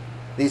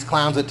 These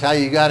clowns that tell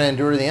you got to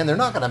endure to the end, they're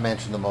not going to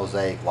mention the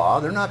Mosaic law.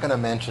 They're not going to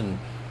mention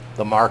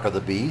the mark of the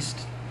beast.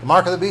 The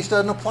mark of the beast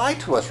doesn't apply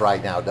to us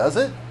right now, does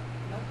it?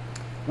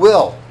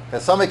 Will,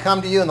 has somebody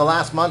come to you in the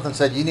last month and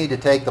said you need to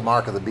take the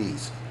mark of the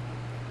beast?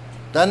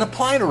 Doesn't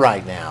apply to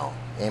right now.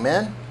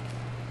 Amen?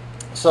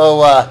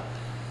 So,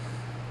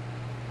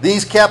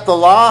 these kept the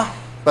law,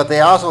 but they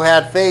also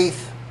had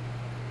faith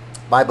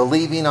by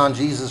believing on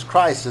Jesus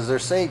Christ as their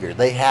Savior.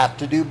 They have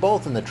to do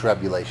both in the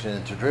tribulation.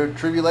 In the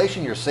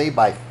tribulation, you're saved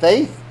by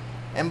faith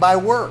and by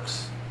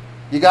works.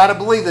 You got to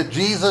believe that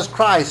Jesus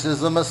Christ is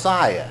the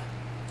Messiah.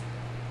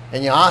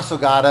 And you also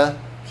got to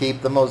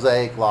keep the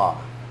Mosaic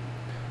law.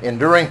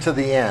 Enduring to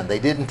the end. They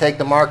didn't take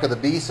the mark of the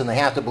beast, and they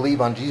have to believe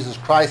on Jesus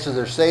Christ as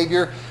their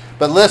Savior.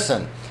 But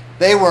listen,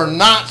 they were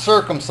not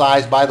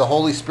circumcised by the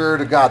Holy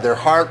Spirit of God. Their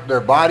heart,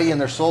 their body,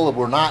 and their soul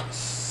were not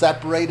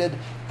separated.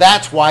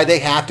 That's why they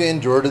have to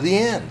endure to the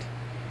end.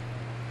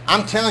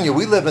 I'm telling you,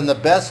 we live in the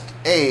best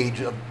age,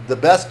 of the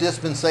best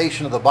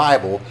dispensation of the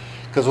Bible,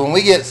 because when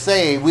we get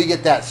saved, we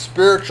get that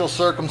spiritual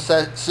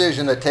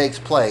circumcision that takes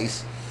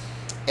place,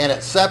 and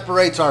it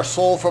separates our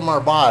soul from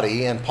our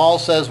body. And Paul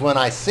says, when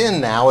I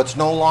sin now, it's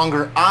no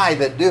longer I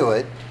that do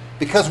it,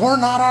 because we're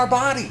not our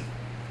body.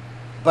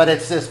 But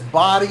it's this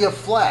body of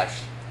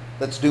flesh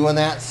that's doing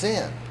that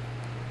sin.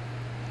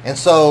 And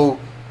so,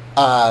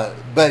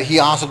 but he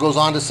also goes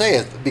on to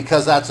say,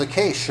 because that's the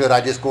case, should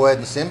I just go ahead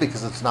and sin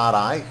because it's not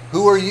I?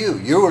 Who are you?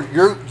 You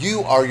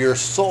are your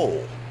soul.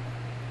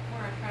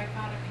 Or a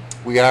trichotomy.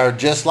 We are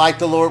just like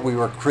the Lord. We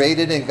were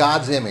created in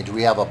God's image.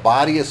 We have a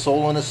body, a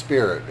soul, and a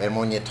spirit. And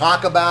when you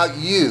talk about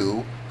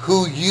you,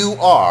 who you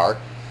are,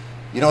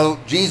 you know,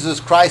 Jesus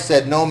Christ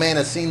said, no man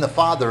has seen the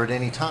Father at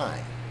any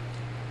time.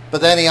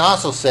 But then he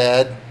also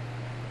said,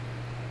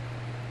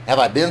 have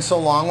I been so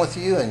long with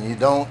you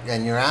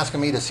and you're asking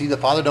me to see the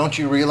Father? Don't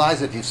you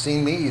realize if you've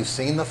seen me, you've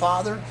seen the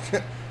Father?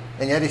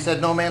 And yet he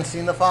said, no man's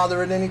seen the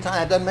Father at any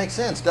time. It doesn't make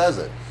sense, does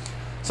it?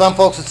 Some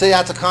folks would say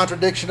that's a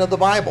contradiction of the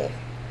Bible.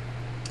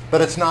 But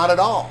it's not at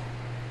all.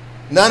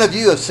 None of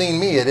you have seen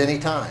me at any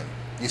time.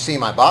 You've seen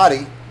my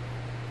body.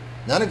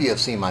 None of you have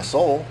seen my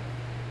soul.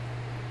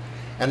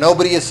 And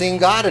nobody has seen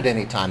God at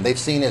any time. They've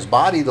seen his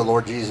body, the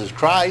Lord Jesus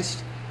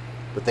Christ,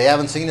 but they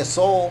haven't seen his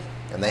soul,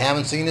 and they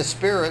haven't seen his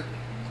spirit.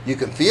 You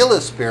can feel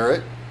his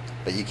spirit,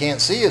 but you can't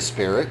see his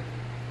spirit.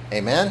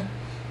 Amen?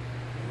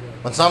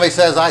 When somebody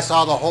says, I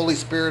saw the Holy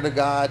Spirit of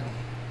God,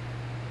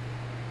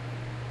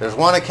 there's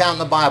one account in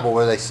the Bible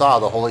where they saw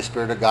the Holy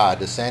Spirit of God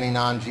descending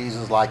on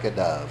Jesus like a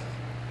dove.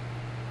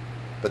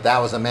 But that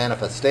was a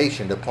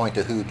manifestation to point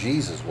to who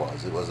Jesus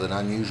was. It was an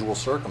unusual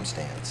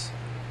circumstance.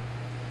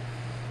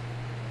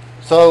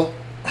 So,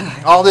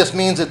 all this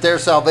means that their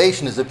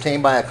salvation is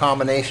obtained by a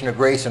combination of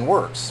grace and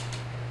works.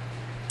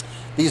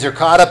 These are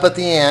caught up at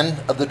the end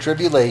of the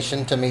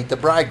tribulation to meet the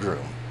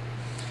bridegroom.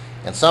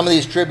 And some of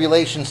these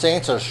tribulation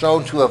saints are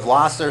shown to have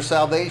lost their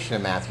salvation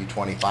in Matthew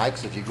 25.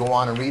 Because if you go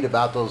on and read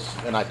about those,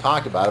 and I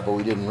talked about it, but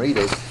we didn't read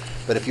it.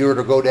 But if you were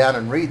to go down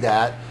and read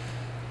that,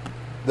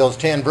 those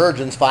 10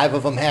 virgins, 5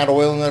 of them had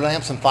oil in their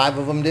lamps and 5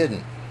 of them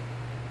didn't.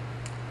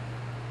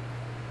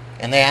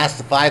 And they asked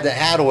the 5 that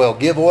had oil,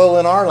 give oil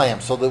in our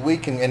lamps so that we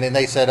can, and then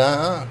they said,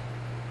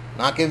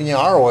 not giving you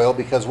our oil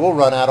because we'll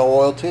run out of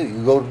oil too.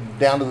 You go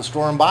down to the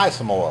store and buy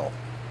some oil.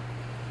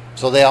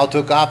 So they all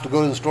took off to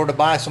go to the store to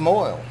buy some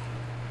oil.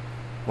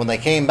 When they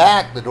came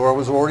back, the door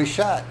was already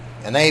shut.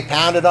 And they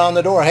pounded on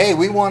the door, hey,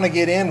 we want to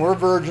get in, we're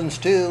virgins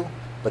too.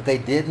 But they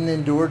didn't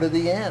endure to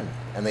the end,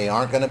 and they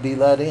aren't going to be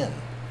let in.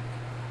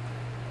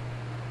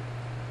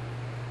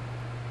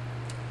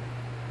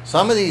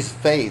 Some of these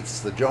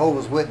faiths, the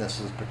Jehovah's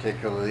Witnesses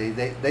particularly,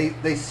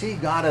 they see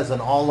God as an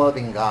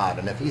all-loving God.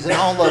 And if he's an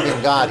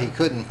all-loving God, he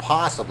couldn't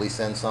possibly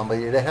send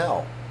somebody to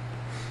hell.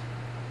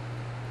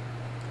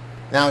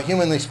 Now,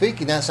 humanly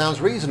speaking, that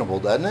sounds reasonable,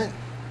 doesn't it?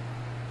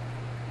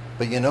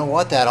 But you know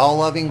what? That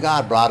all-loving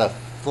God brought a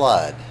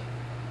flood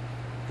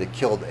that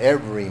killed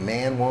every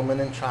man,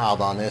 woman, and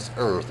child on this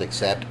earth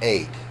except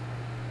 8.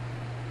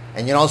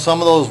 And you know,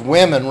 some of those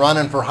women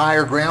running for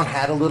higher ground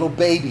had a little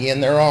baby in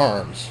their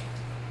arms.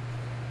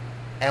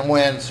 And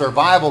when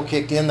survival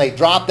kicked in, they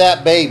dropped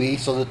that baby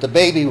so that the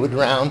baby would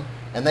drown,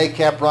 and they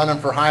kept running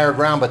for higher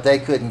ground, but they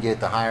couldn't get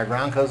to higher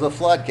ground because the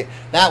flood came.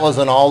 That was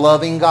an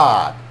all-loving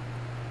God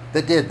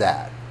that did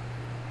that.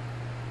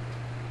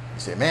 You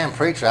say, man,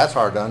 preacher, that's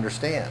hard to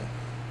understand.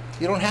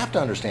 You don't have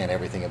to understand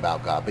everything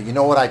about God, but you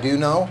know what I do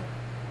know?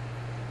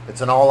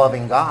 It's an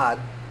all-loving God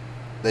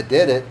that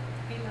did it.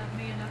 He loved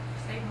me enough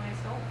to save my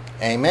soul.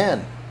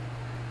 Amen.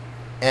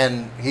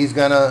 And he's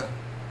going to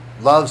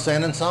love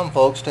sending some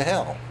folks to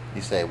hell.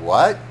 You say,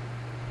 what?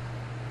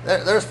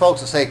 There's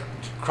folks that say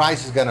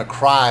Christ is going to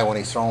cry when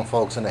he's throwing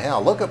folks into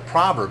hell. Look at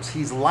Proverbs.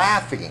 He's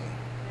laughing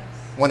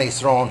Yes. when he's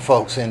throwing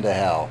folks into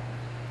hell.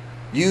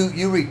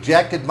 You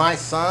rejected my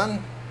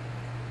son?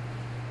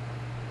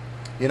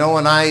 You know,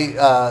 when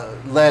I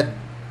led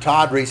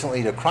Todd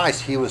recently to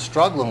Christ, he was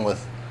struggling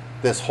with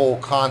this whole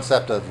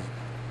concept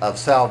of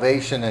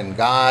salvation and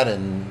God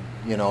and,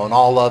 you know, an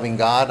all-loving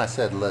God. And I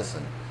said,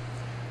 listen.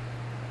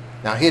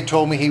 Now, he had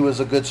told me he was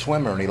a good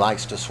swimmer and he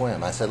likes to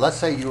swim. I said, let's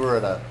say you were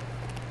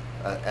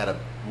at a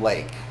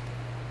lake.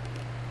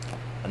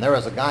 And there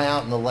was a guy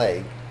out in the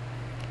lake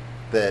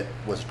that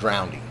was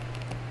drowning.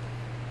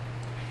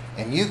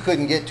 And you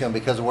couldn't get to him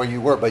because of where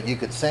you were, but you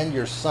could send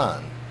your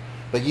son.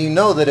 But you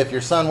know that if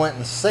your son went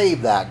and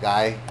saved that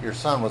guy, your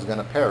son was going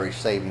to perish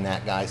saving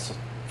that guy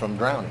from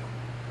drowning.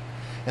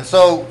 And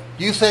so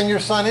you send your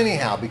son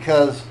anyhow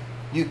because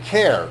you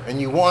care and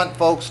you want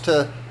folks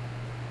to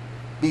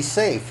be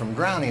saved from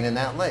drowning in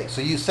that lake. So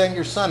you send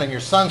your son, and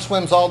your son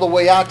swims all the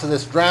way out to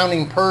this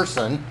drowning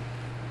person.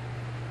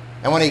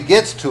 And when he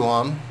gets to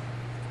him,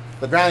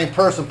 the drowning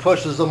person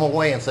pushes him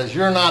away and says,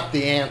 you're not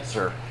the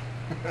answer.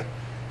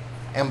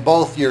 And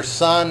both your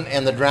son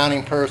and the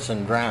drowning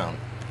person drown.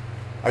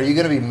 Are you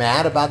going to be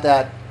mad about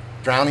that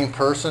drowning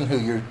person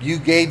who you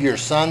gave your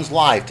son's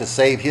life to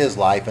save his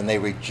life, and they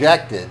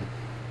rejected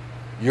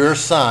your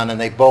son and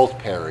they both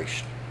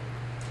perished?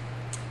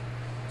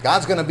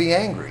 God's going to be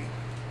angry.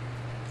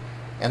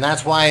 And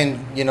that's why,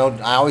 you know,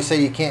 I always say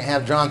you can't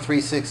have John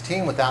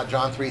 3:16 without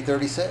John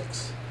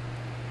 3:36.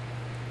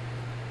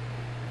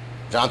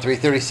 John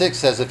 3:36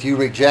 says, if you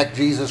reject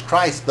Jesus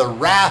Christ, the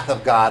wrath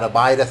of God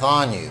abideth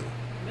on you.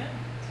 Amen.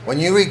 When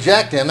you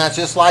reject him, that's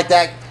just like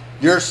that,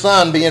 your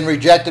son being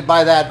rejected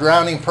by that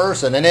drowning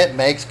person, and it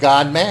makes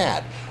God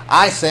mad.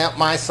 I sent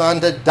my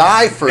son to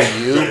die for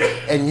you,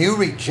 and you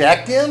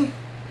reject him?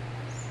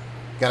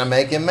 Gonna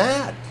make him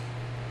mad.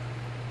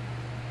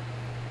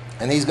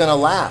 And he's going to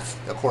laugh,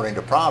 according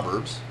to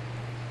Proverbs.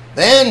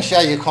 Then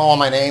shall you call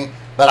my name,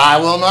 but I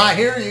will not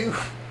hear you.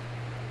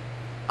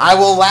 I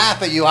will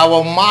laugh at you. I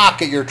will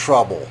mock at your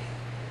trouble.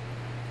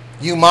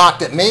 You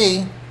mocked at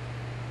me.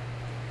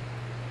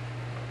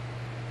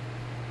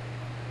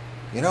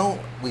 You know,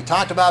 we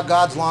talked about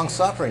God's long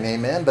suffering,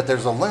 amen, but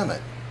there's a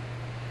limit.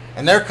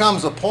 And there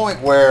comes a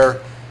point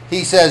where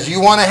he says, you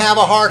want to have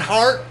a hard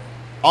heart?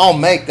 I'll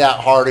make that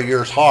heart of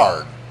yours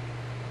hard.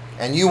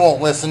 And you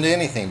won't listen to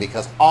anything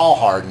because I'll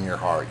harden your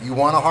heart. You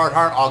want a hard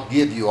heart? I'll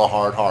give you a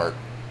hard heart.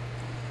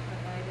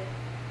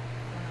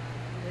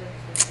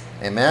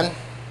 Amen.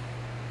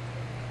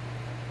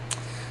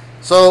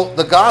 So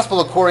the gospel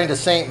according to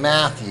St.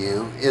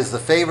 Matthew is the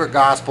favorite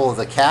gospel of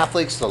the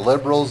Catholics, the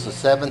liberals, the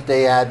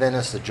Seventh-day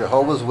Adventists, the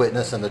Jehovah's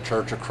Witnesses, and the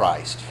Church of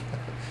Christ.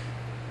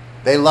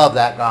 They love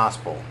that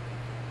gospel.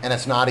 And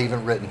it's not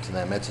even written to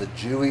them. It's a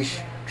Jewish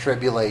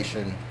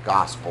tribulation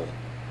gospel.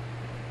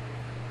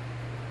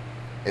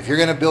 If you're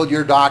going to build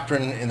your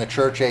doctrine in the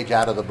church age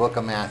out of the book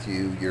of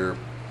Matthew, you're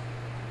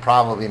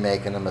probably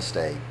making a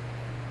mistake.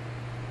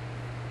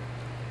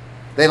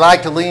 They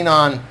like to lean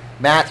on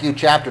Matthew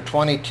chapter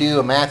 22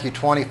 and Matthew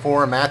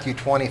 24 and Matthew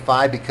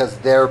 25 because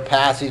they're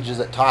passages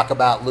that talk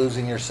about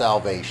losing your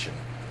salvation.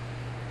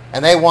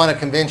 And they want to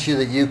convince you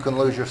that you can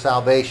lose your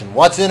salvation.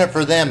 What's in it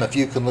for them if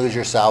you can lose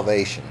your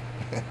salvation?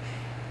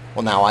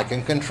 Well, now I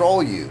can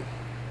control you.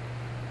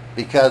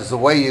 Because the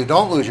way you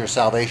don't lose your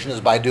salvation is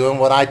by doing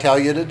what I tell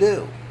you to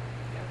do.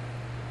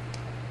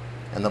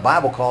 And the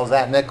Bible calls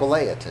that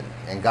Nicolaitan.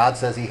 And God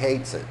says he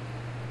hates it.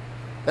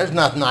 There's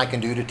nothing I can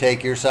do to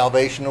take your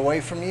salvation away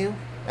from you.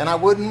 And I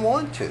wouldn't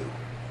want to.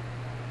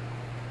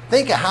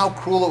 Think of how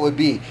cruel it would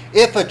be.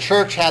 If a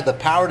church had the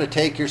power to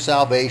take your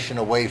salvation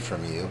away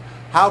from you,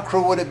 how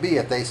cruel would it be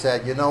if they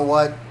said, you know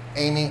what,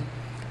 Amy,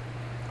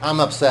 I'm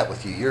upset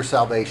with you. Your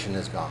salvation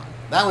is gone.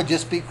 That would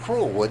just be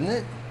cruel, wouldn't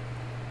it?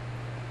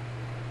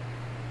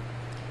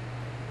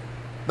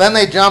 Then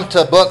they jump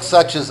to books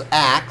such as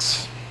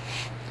Acts.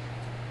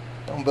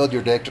 Don't build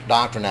your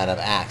doctrine out of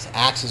Acts.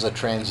 Acts is a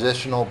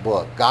transitional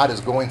book. God is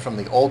going from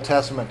the Old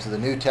Testament to the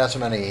New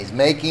Testament, and he's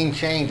making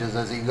changes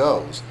as he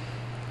goes.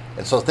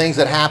 And so things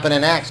that happen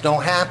in Acts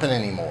don't happen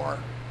anymore.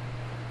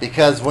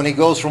 Because when he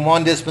goes from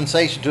one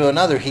dispensation to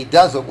another, he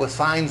does it with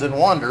signs and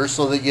wonders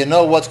so that you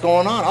know what's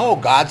going on. Oh,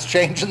 God's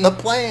changing the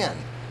plan.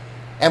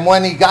 And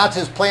when he got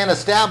his plan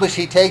established,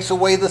 he takes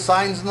away the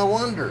signs and the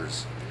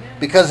wonders.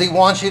 Because he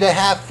wants you to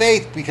have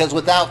faith. Because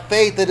without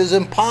faith, it is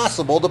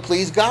impossible to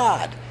please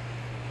God.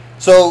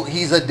 So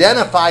he's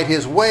identified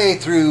his way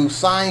through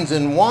signs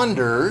and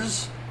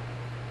wonders.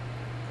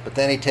 But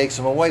then he takes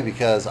them away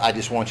because I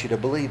just want you to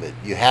believe it.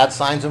 You had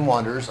signs and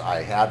wonders.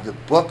 I have the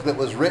book that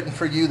was written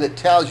for you that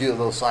tells you of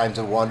those signs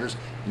and wonders.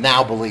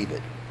 Now believe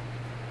it.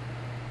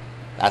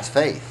 That's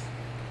faith.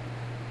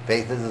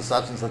 Faith is the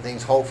substance of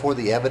things hoped for,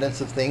 the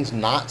evidence of things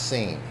not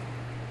seen.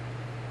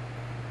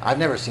 I've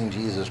never seen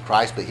Jesus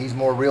Christ, but he's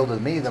more real to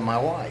me than my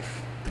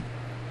wife.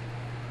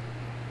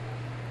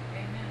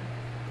 Amen.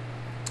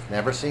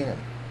 Never seen him,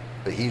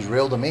 but he's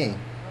real to me.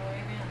 Oh,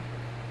 amen.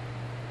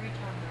 Preach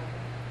on,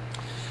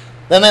 brother.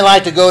 Then they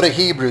like to go to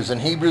Hebrews, and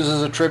Hebrews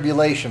is a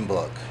tribulation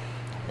book.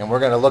 And we're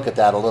going to look at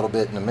that a little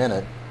bit in a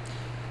minute.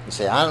 You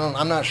say,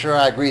 I'm not sure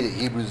I agree that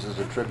Hebrews is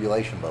a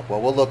tribulation book.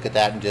 Well, we'll look at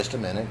that in just a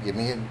minute. Give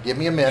me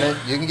a minute.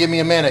 You can give me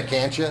a minute,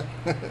 can't you?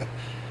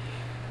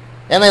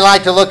 And they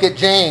like to look at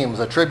James,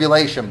 a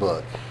tribulation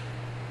book.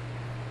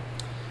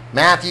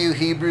 Matthew,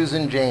 Hebrews,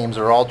 and James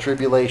are all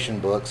tribulation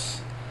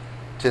books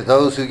to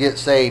those who get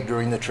saved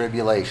during the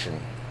tribulation.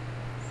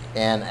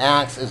 And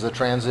Acts is a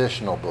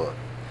transitional book.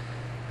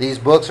 These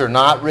books are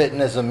not written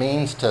as a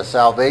means to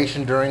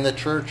salvation during the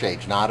church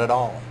age, not at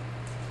all.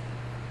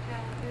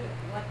 Tell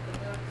what the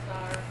books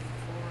are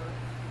for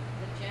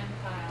the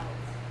Gentiles,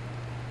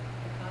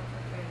 the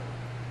consecrated.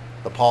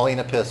 The Pauline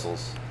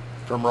epistles,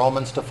 from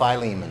Romans to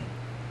Philemon.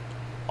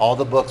 All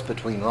the books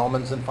between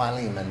Romans and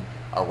Philemon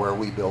are where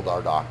we build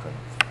our doctrine.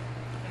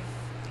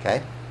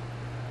 Okay?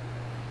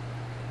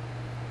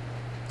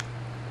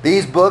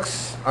 These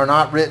books are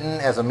not written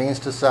as a means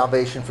to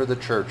salvation for the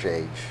church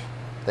age.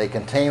 They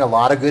contain a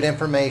lot of good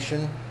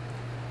information.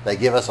 They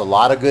give us a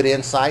lot of good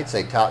insights.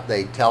 They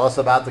tell us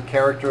about the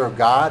character of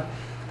God.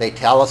 They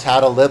tell us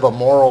how to live a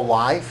moral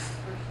life.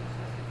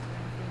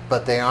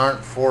 But they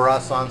aren't for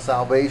us on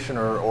salvation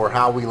or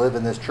how we live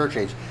in this church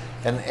age.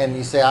 And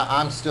you say,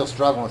 I'm still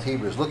struggling with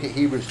Hebrews. Look at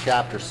Hebrews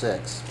chapter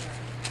 6.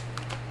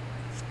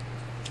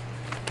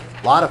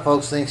 A lot of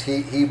folks think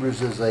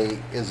Hebrews is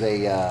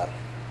a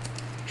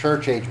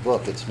church age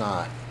book. It's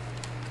not.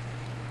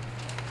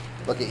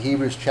 Look at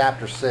Hebrews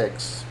chapter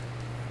 6.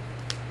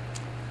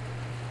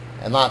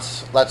 And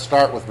let's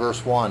start with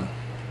verse 1.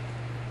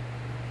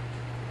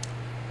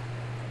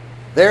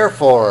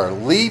 Therefore,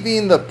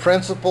 leaving the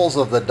principles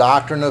of the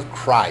doctrine of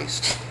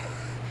Christ.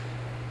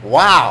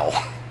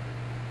 Wow!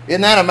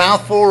 Isn't that a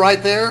mouthful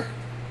right there?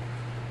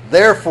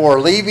 Therefore,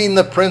 leaving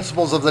the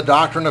principles of the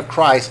doctrine of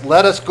Christ,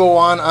 let us go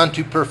on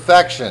unto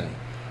perfection,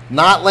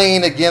 not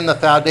laying again the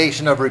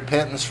foundation of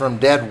repentance from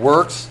dead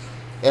works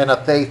and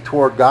of faith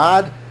toward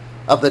God,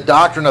 of the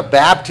doctrine of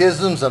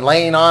baptisms and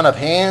laying on of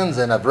hands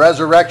and of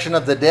resurrection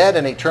of the dead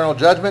and eternal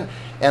judgment.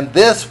 And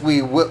this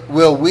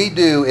will we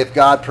do if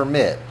God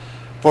permit.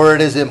 For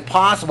it is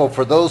impossible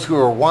for those who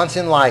are once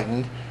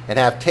enlightened and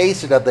have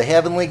tasted of the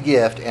heavenly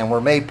gift and were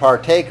made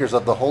partakers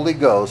of the Holy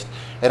Ghost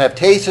and have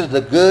tasted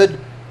the good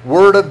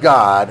word of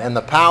God and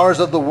the powers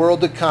of the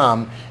world to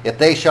come, if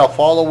they shall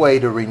fall away,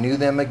 to renew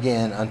them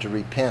again unto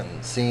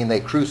repentance, seeing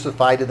they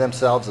crucified to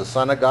themselves the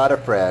Son of God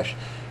afresh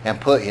and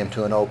put him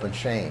to an open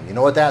shame. You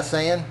know what that's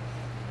saying?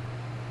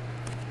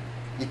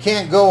 You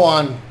can't go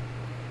on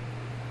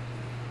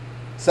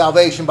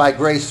salvation by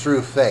grace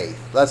through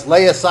faith. Let's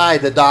lay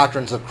aside the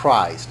doctrines of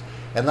Christ.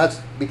 And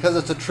because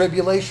it's a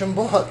tribulation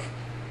book.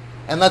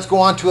 And let's go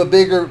on to a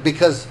bigger,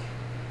 because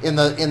in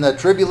the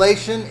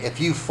tribulation, if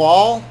you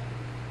fall,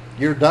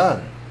 you're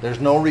done. There's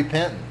no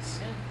repentance.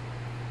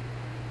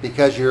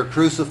 Because you're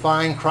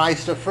crucifying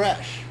Christ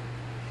afresh.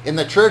 In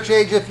the church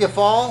age, if you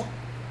fall,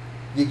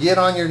 you get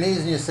on your knees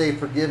and you say,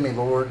 forgive me,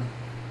 Lord.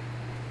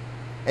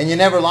 And you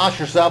never lost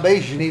your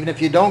salvation, even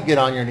if you don't get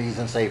on your knees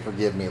and say,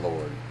 forgive me,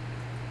 Lord.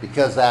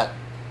 Because that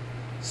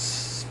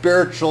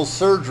spiritual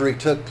surgery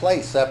took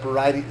place,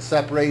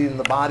 separating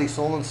the body,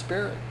 soul, and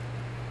spirit.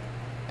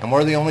 And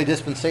we're the only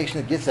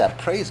dispensation that gets that.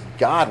 Praise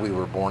God we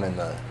were born in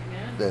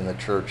the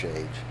church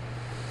age.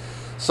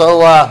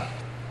 So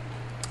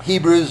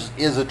Hebrews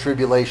is a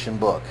tribulation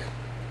book.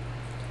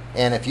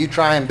 And if you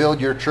try and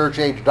build your church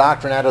age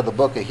doctrine out of the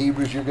book of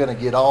Hebrews, you're going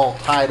to get all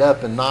tied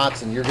up in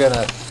knots, and you're going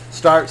to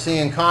start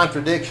seeing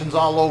contradictions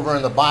all over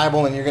in the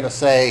Bible, and you're going to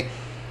say,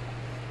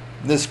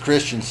 this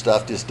Christian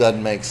stuff just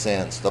doesn't make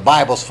sense. The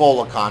Bible's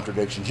full of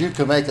contradictions. You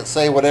can make it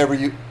say whatever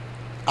you...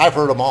 I've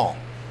heard them all.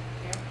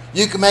 Yeah.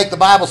 You can make the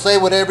Bible say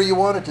whatever you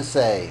want it to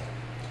say.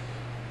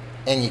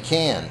 And you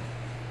can.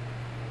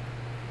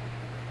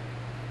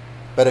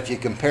 But if you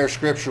compare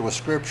Scripture with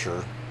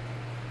Scripture,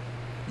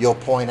 you'll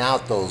point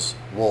out those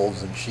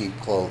wolves in sheep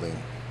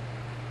clothing.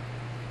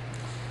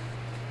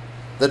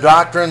 The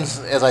doctrines,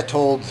 as I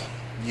told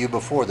you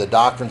before, the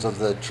doctrines of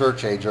the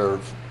church age are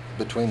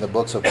between the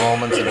books of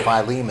Romans and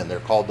Philemon. They're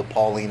called the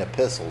Pauline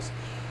epistles.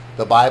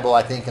 The Bible,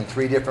 I think, in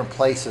 3 different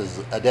places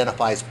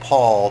identifies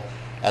Paul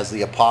as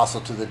the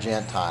apostle to the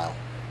Gentile.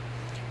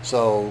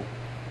 So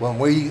when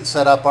we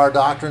set up our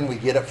doctrine, we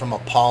get it from a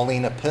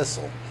Pauline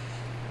epistle.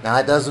 Now,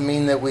 that doesn't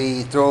mean that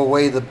we throw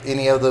away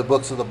any of the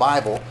books of the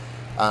Bible.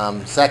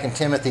 2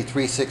 Timothy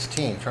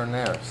 3:16, turn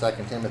there.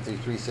 2 Timothy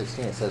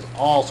 3:16, it says,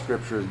 all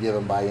Scripture is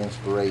given by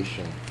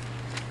inspiration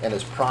and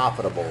is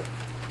profitable.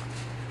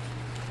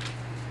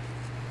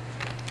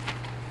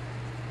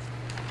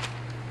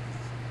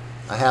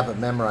 I haven't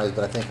memorized,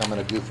 but I think I'm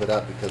going to goof it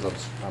up because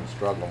I'm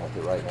struggling with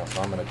it right now.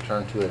 So I'm going to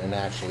turn to it and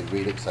actually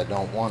read it because I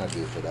don't want to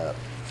goof it up.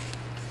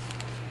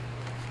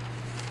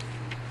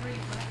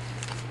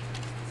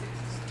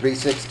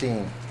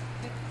 3:16.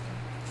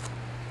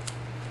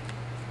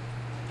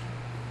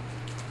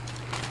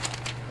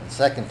 And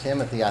 2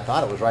 Timothy, I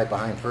thought it was right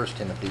behind 1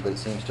 Timothy, but it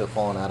seems to have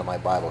fallen out of my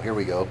Bible. Here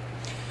we go.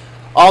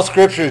 All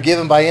Scripture is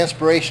given by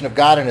inspiration of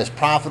God and is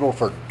profitable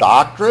for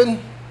doctrine,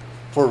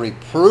 for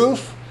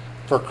reproof,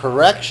 for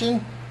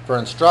correction, for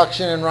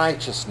instruction in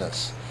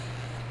righteousness.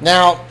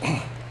 Now,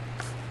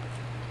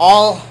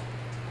 all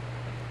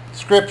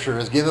Scripture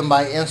is given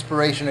by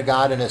inspiration of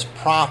God and is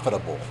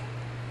profitable.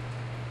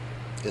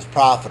 Is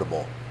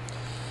profitable.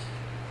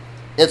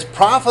 It's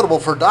profitable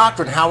for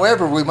doctrine.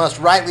 However, we must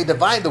rightly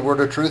divide the word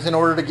of truth in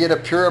order to get a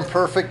pure and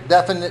perfect,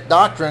 definite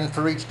doctrine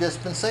for each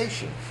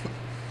dispensation.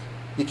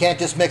 You can't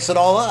just mix it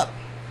all up.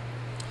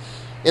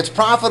 It's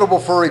profitable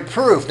for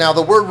reproof. Now,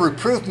 the word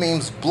reproof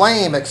means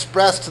blame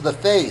expressed to the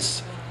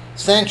face,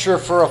 censure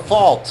for a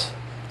fault,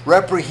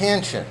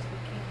 reprehension.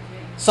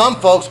 Some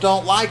folks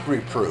don't like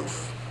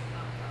reproof.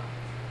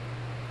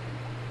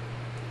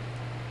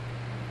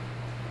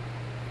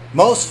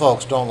 Most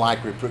folks don't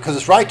like reproof because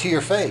it's right to your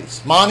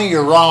face. Monty,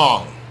 you're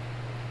wrong.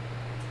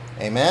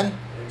 Amen?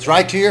 It's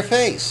right to your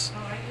face.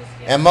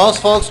 And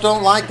most folks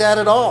don't like that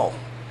at all.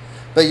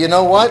 But you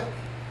know what?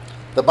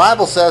 The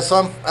Bible says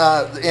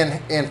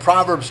in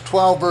Proverbs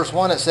 12 verse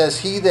 1, it says,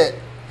 he that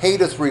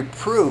hateth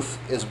reproof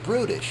is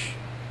brutish.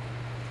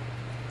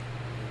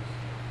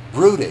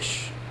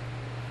 Brutish.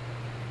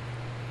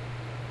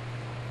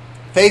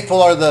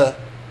 Faithful are the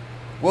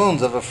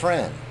wounds of a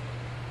friend.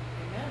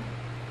 Amen.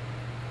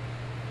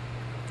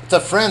 It's a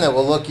friend that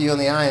will look you in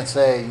the eye and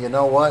say, you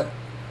know what,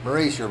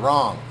 Maurice, you're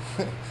wrong.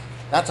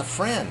 That's a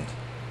friend.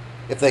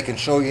 If they can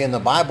show you in the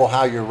Bible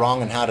how you're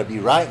wrong and how to be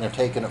right, and they're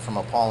taking it from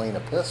a Pauline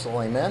epistle,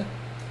 amen?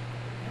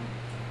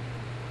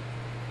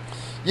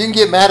 You can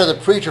get mad at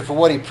the preacher for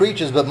what he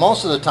preaches, but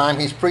most of the time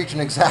he's preaching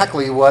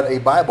exactly what a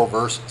Bible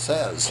verse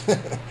says.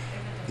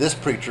 This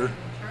preacher,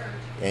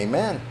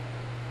 amen.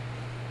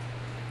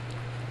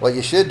 What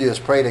you should do is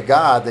pray to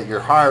God that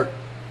your heart,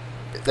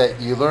 that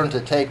you learn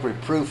to take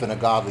reproof in a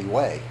godly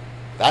way.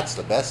 That's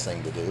the best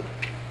thing to do.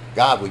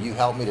 God, will you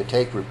help me to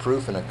take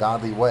reproof in a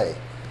godly way?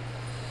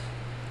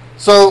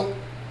 So,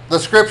 the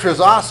Scripture is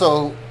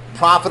also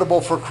profitable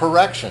for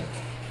correction.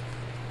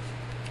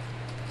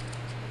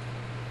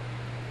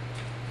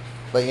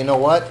 But you know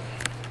what?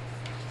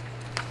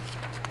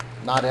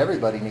 Not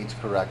everybody needs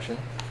correction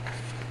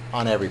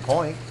on every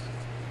point.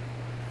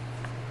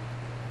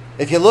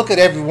 If you look at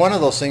every one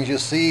of those things, you'll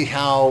see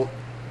how,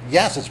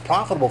 yes, it's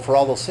profitable for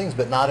all those things,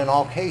 but not in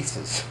all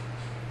cases.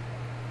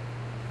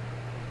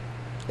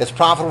 It's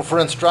profitable for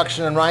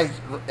instruction in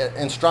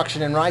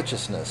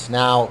righteousness.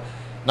 Now,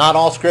 not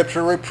all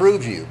Scripture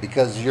reproves you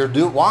because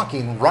you're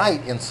walking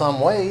right in some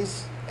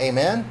ways.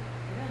 Amen?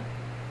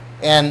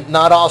 And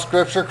not all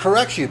Scripture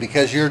corrects you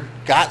because you've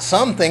got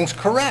some things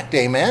correct.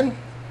 Amen?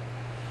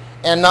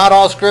 And not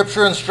all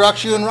Scripture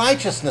instructs you in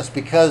righteousness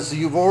because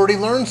you've already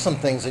learned some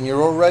things and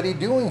you're already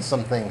doing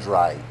some things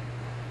right.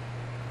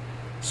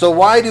 So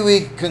why do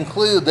we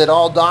conclude that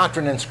all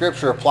doctrine in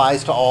Scripture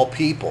applies to all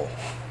people?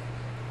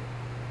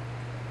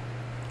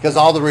 Because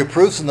all the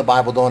reproofs in the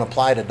Bible don't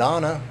apply to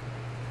Donna.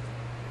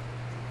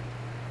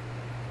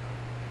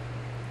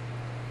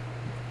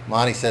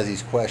 Monty says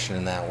he's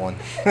questioning that one.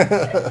 I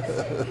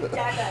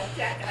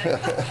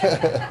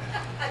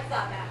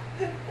saw that.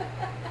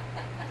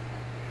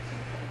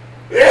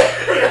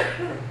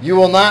 You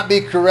will not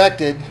be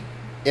corrected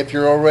if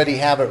you already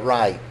have it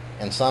right,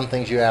 and some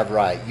things you have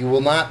right. You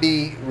will not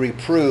be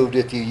reproved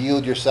if you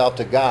yield yourself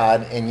to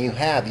God, and you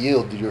have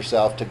yielded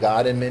yourself to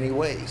God in many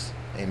ways.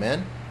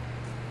 Amen?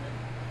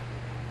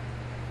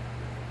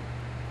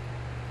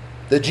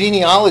 The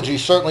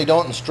genealogies certainly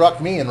don't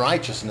instruct me in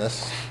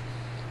righteousness.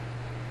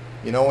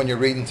 You know, when you're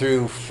reading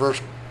through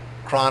First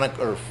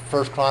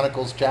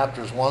Chronicles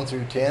chapters 1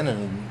 through 10,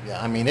 and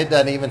I mean, it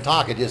doesn't even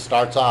talk. It just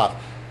starts off,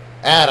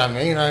 Adam,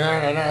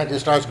 it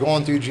just starts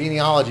going through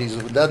genealogies.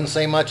 It doesn't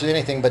say much of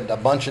anything but a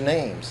bunch of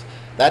names.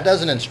 That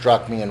doesn't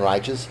instruct me in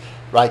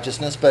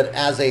righteousness, but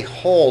as a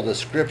whole, the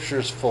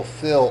Scriptures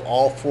fulfill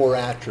all four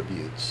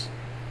attributes.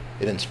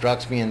 It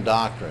instructs me in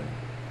doctrine.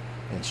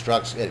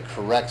 It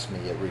corrects me,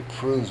 it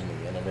reproves me,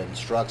 and it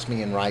instructs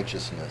me in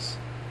righteousness.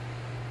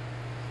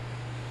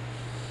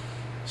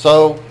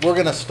 So we're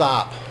going to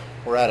stop.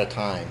 We're out of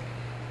time.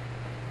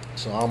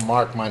 So I'll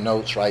mark my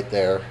notes right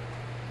there.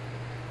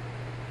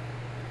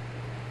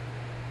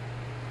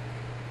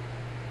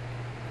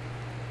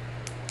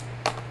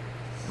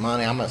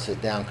 Monty, I'm going to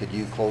sit down. Could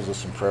you close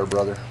us in prayer,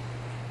 brother?